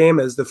Horford in the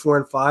game as the 4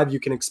 and 5, you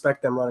can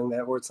expect them running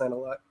that Hortz line a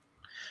lot.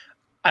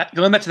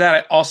 Going back to that,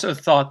 I also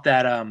thought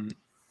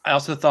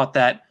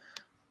that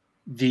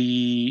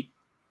they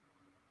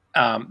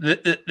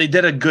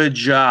did a good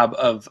job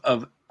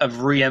of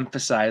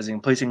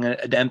re-emphasizing, placing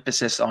an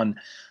emphasis on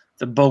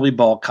the bully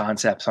ball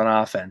concepts on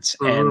offense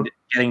and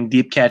getting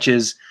deep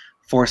catches,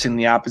 forcing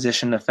the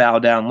opposition to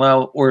foul down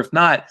low, or if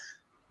not,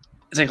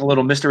 it's like a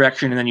little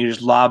misdirection, and then you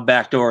just lob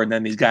backdoor, and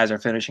then these guys are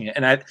finishing it.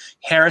 And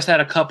Harris had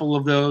a couple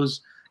of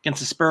those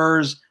against the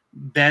Spurs.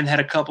 Ben had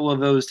a couple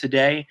of those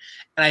today,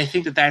 and I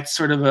think that's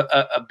sort of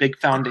a big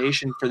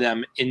foundation for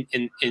them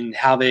in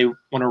how they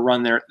want to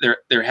run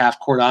their half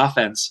court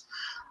offense.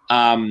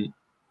 Now,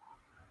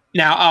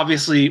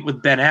 obviously,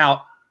 with Ben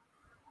out,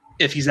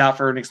 if he's out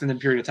for an extended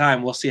period of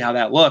time, we'll see how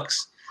that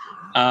looks.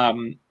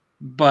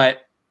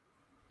 But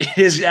it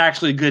is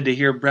actually good to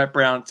hear Brett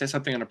Brown say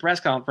something in a press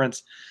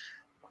conference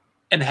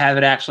and have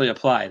it actually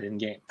applied in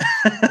game.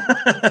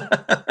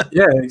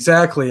 Yeah,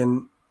 exactly.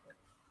 And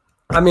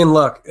I mean,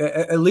 look,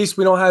 at least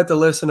we don't have to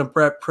listen to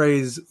Brett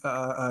praise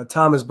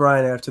Thomas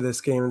Bryant after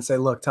this game and say,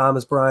 look,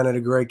 Thomas Bryant had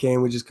a great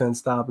game. We just couldn't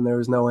stop him. There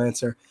was no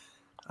answer.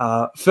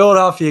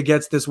 Philadelphia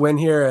gets this win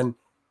here, and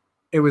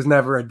it was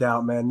never a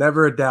doubt, man.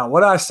 Never a doubt.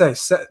 What did I say?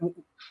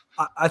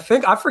 I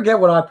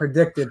forget what I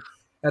predicted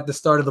at the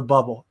start of the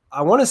bubble.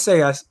 I want to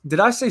say, did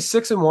I say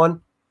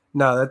 6-1?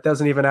 No, that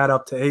doesn't even add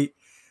up to 8.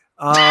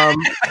 What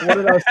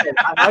did I say?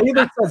 I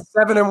either said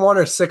 7-1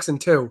 or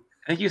 6-2.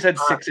 I think you said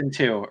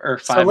 6-2 or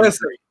 5-3. So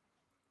listen,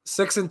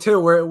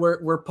 6-2.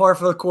 We're par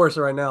for the course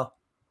right now.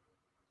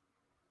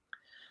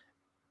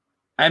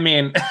 I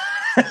mean,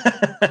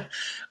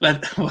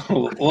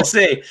 we'll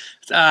see.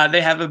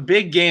 They have a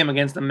big game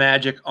against the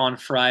Magic on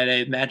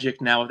Friday.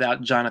 Magic now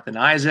without Jonathan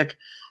Isaac.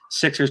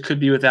 Sixers could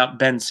be without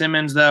Ben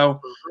Simmons,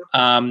 though.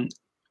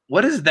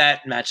 What does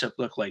that matchup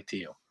look like to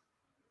you?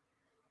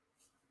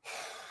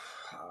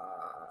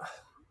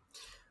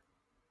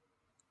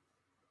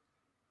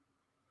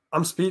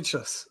 I'm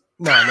speechless.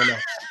 No.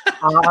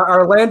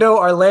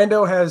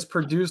 Orlando has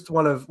produced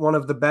one of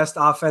the best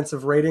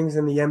offensive ratings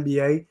in the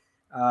NBA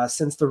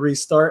since the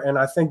restart, and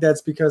I think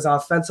that's because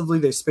offensively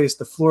they space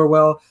the floor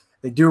well.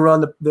 They do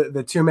run the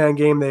 2-man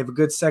game. They have a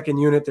good second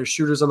unit. Their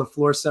shooters on the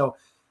floor. So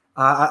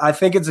I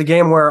think it's a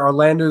game where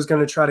Orlando is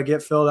going to try to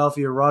get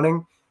Philadelphia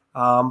running.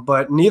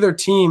 But neither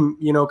team,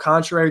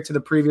 contrary to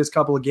the previous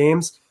couple of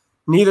games,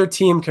 neither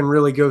team can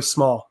really go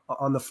small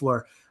on the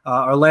floor.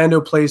 Orlando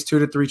plays 2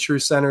 to 3 true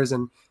centers,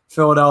 and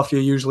Philadelphia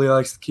usually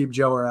likes to keep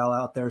Joe or Al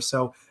out there.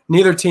 So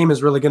neither team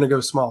is really going to go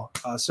small.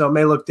 So it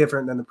may look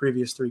different than the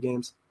previous 3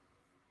 games.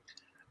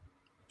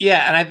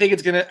 Yeah, and I think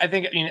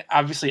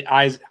obviously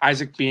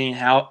Isaac being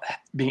out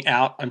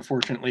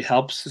unfortunately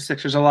helps the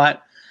Sixers a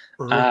lot.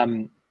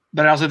 Mm-hmm.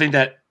 But I also think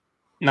that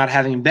not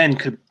having Ben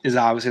is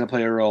obviously going to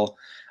play a role.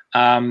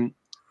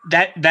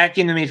 That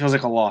game to me feels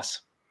like a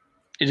loss.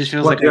 It just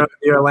feels like the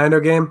Orlando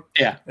game.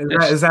 Yeah,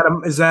 is that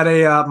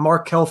a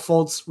Markelle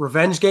Fultz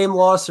revenge game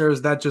loss, or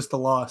is that just a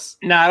loss?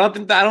 No, I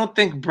don't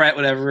think Brett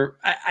would ever.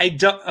 I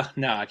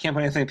can't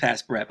put anything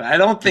past Brett, but I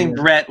don't think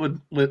Brett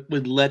would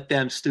let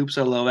them stoop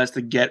so low as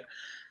to get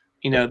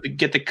the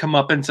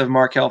comeuppance of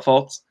Markelle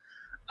Fultz.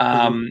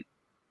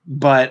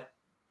 But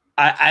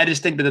I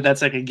just think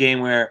that's like a game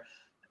where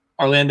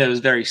Orlando is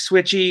very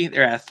switchy.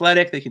 They're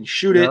athletic. They can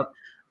shoot it.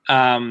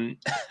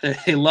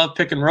 They love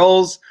pick and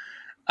rolls.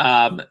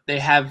 They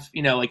have,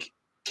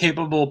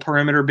 capable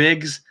perimeter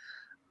bigs.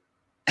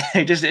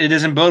 It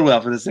doesn't bode well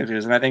for the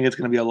Sixers, and I think it's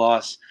going to be a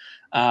loss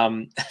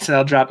So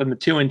they'll drop them to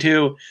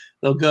 2-2.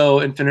 They'll go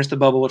and finish the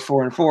bubble at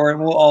 4-4,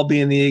 and we'll all be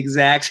in the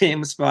exact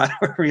same spot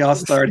where we all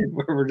started,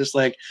 where we're just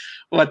like,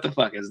 what the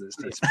fuck is this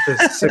team?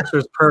 The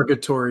Sixers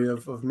purgatory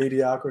of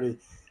mediocrity.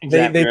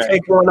 Exactly They right.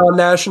 take one on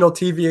national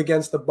TV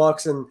against the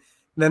Bucks, and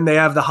then they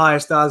have the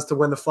highest odds to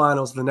win the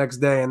finals the next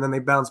day, and then they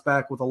bounce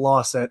back with a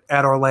loss at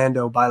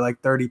Orlando by like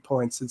 30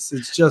 points.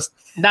 It's just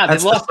No, they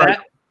lost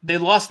that. They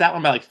lost that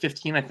one by like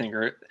 15, I think.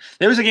 Or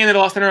there was a game they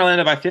lost in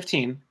Orlando by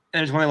 15, and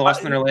there's one they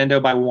lost in Orlando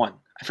by 1.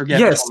 I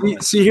forget. Yes.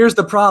 See, here's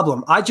the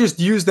problem. I just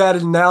used that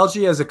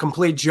analogy as a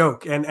complete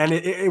joke, and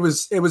it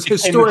was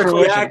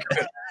historically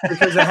accurate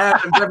because it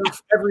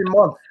happens every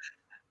month.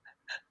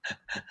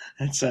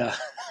 It's sad.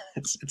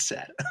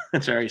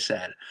 It's very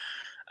sad.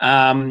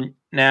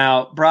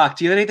 Now, Brock,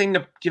 do you have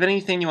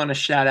anything you want to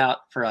shout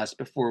out for us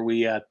before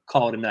we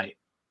call it a night?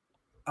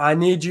 I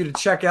need you to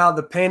check out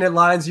the Painted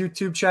Lines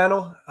YouTube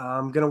channel.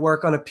 I'm going to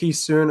work on a piece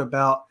soon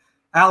about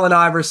Allen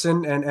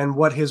Iverson and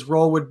what his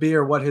role would be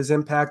or what his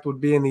impact would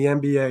be in the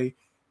NBA,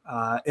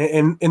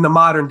 in the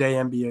modern day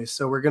NBA.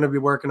 So we're going to be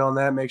working on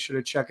that. Make sure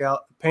to check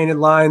out the Painted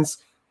Lines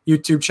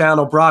YouTube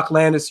channel, Brock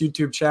Landis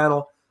YouTube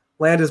channel,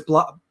 Landis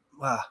Brock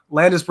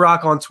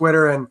on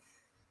Twitter, and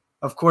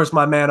of course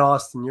my man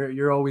Austin.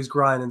 You're always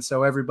grinding.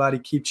 So everybody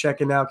keep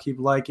checking out, keep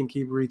liking,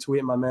 keep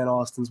retweeting my man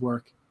Austin's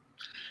work.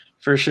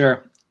 For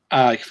sure.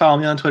 You can follow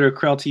me on Twitter,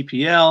 Krell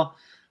TPL.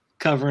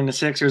 Covering the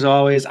Sixers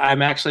always.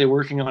 I'm actually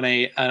working on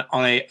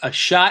a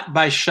shot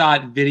by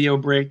shot video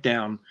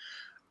breakdown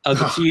of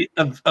the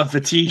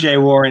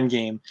TJ Warren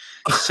game.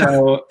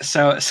 So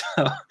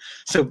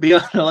be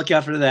on the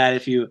lookout for that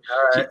if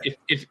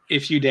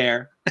you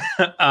dare.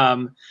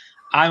 I'm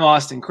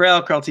Austin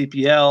Krell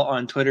TPL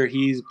on Twitter.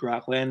 He's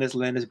Brock Landis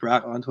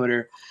Brock on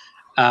Twitter.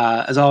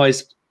 As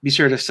always, be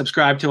sure to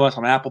subscribe to us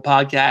on Apple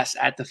Podcasts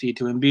at the Feed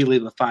to MB.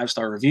 Leave a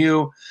 5-star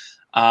review.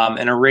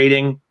 And a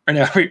rating,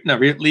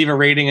 leave a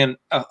rating and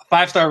a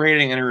 5-star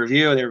rating and a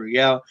review. There we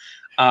go.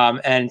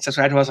 And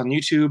subscribe to us on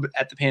YouTube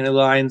at the Painted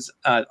Lines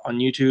on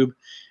YouTube.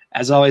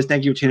 As always,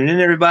 thank you for tuning in,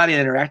 everybody,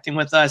 and interacting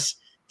with us.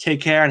 Take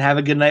care and have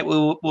a good night.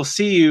 We'll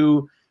see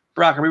you,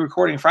 Brock. Are we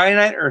recording Friday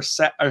night or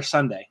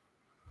Sunday?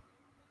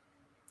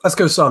 Let's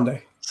go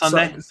Sunday.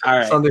 Sunday? All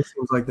right. Sunday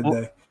seems like the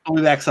day. We'll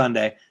be back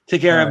Sunday.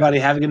 Take care, everybody.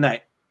 Have a good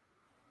night.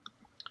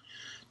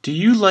 Do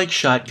you like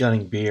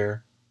shotgunning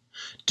beer?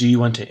 Do you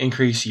want to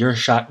increase your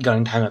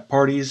shotgunning time at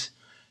parties?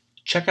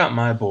 Check out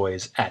my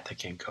boys at the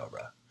King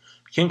Cobra.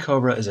 King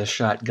Cobra is a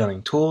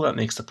shotgunning tool that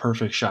makes the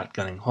perfect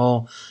shotgunning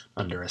hole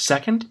under a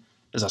second.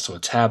 There's also a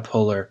tab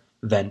puller,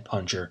 vent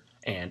puncher,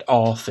 and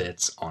all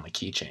fits on a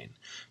keychain.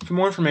 For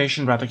more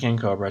information about the King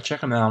Cobra,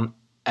 check them out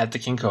at the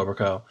King Cobra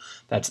Co.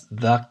 That's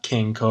the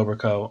King Cobra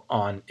Co.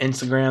 on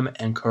Instagram,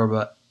 and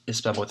Cobra is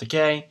spelled with a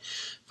K.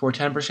 For a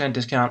 10%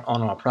 discount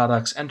on all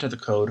products, enter the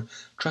code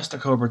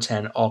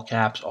TrustTheCobra10, all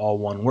caps, all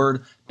one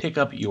word. Pick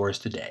up yours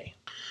today.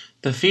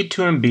 The Feed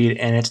to Embiid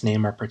and its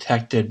name are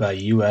protected by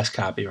U.S.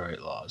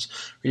 copyright laws.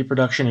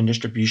 Reproduction and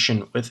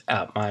distribution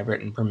without my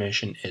written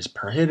permission is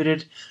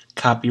prohibited.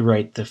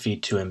 Copyright The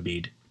Feed to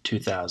Embiid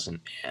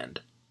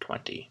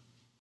 2020.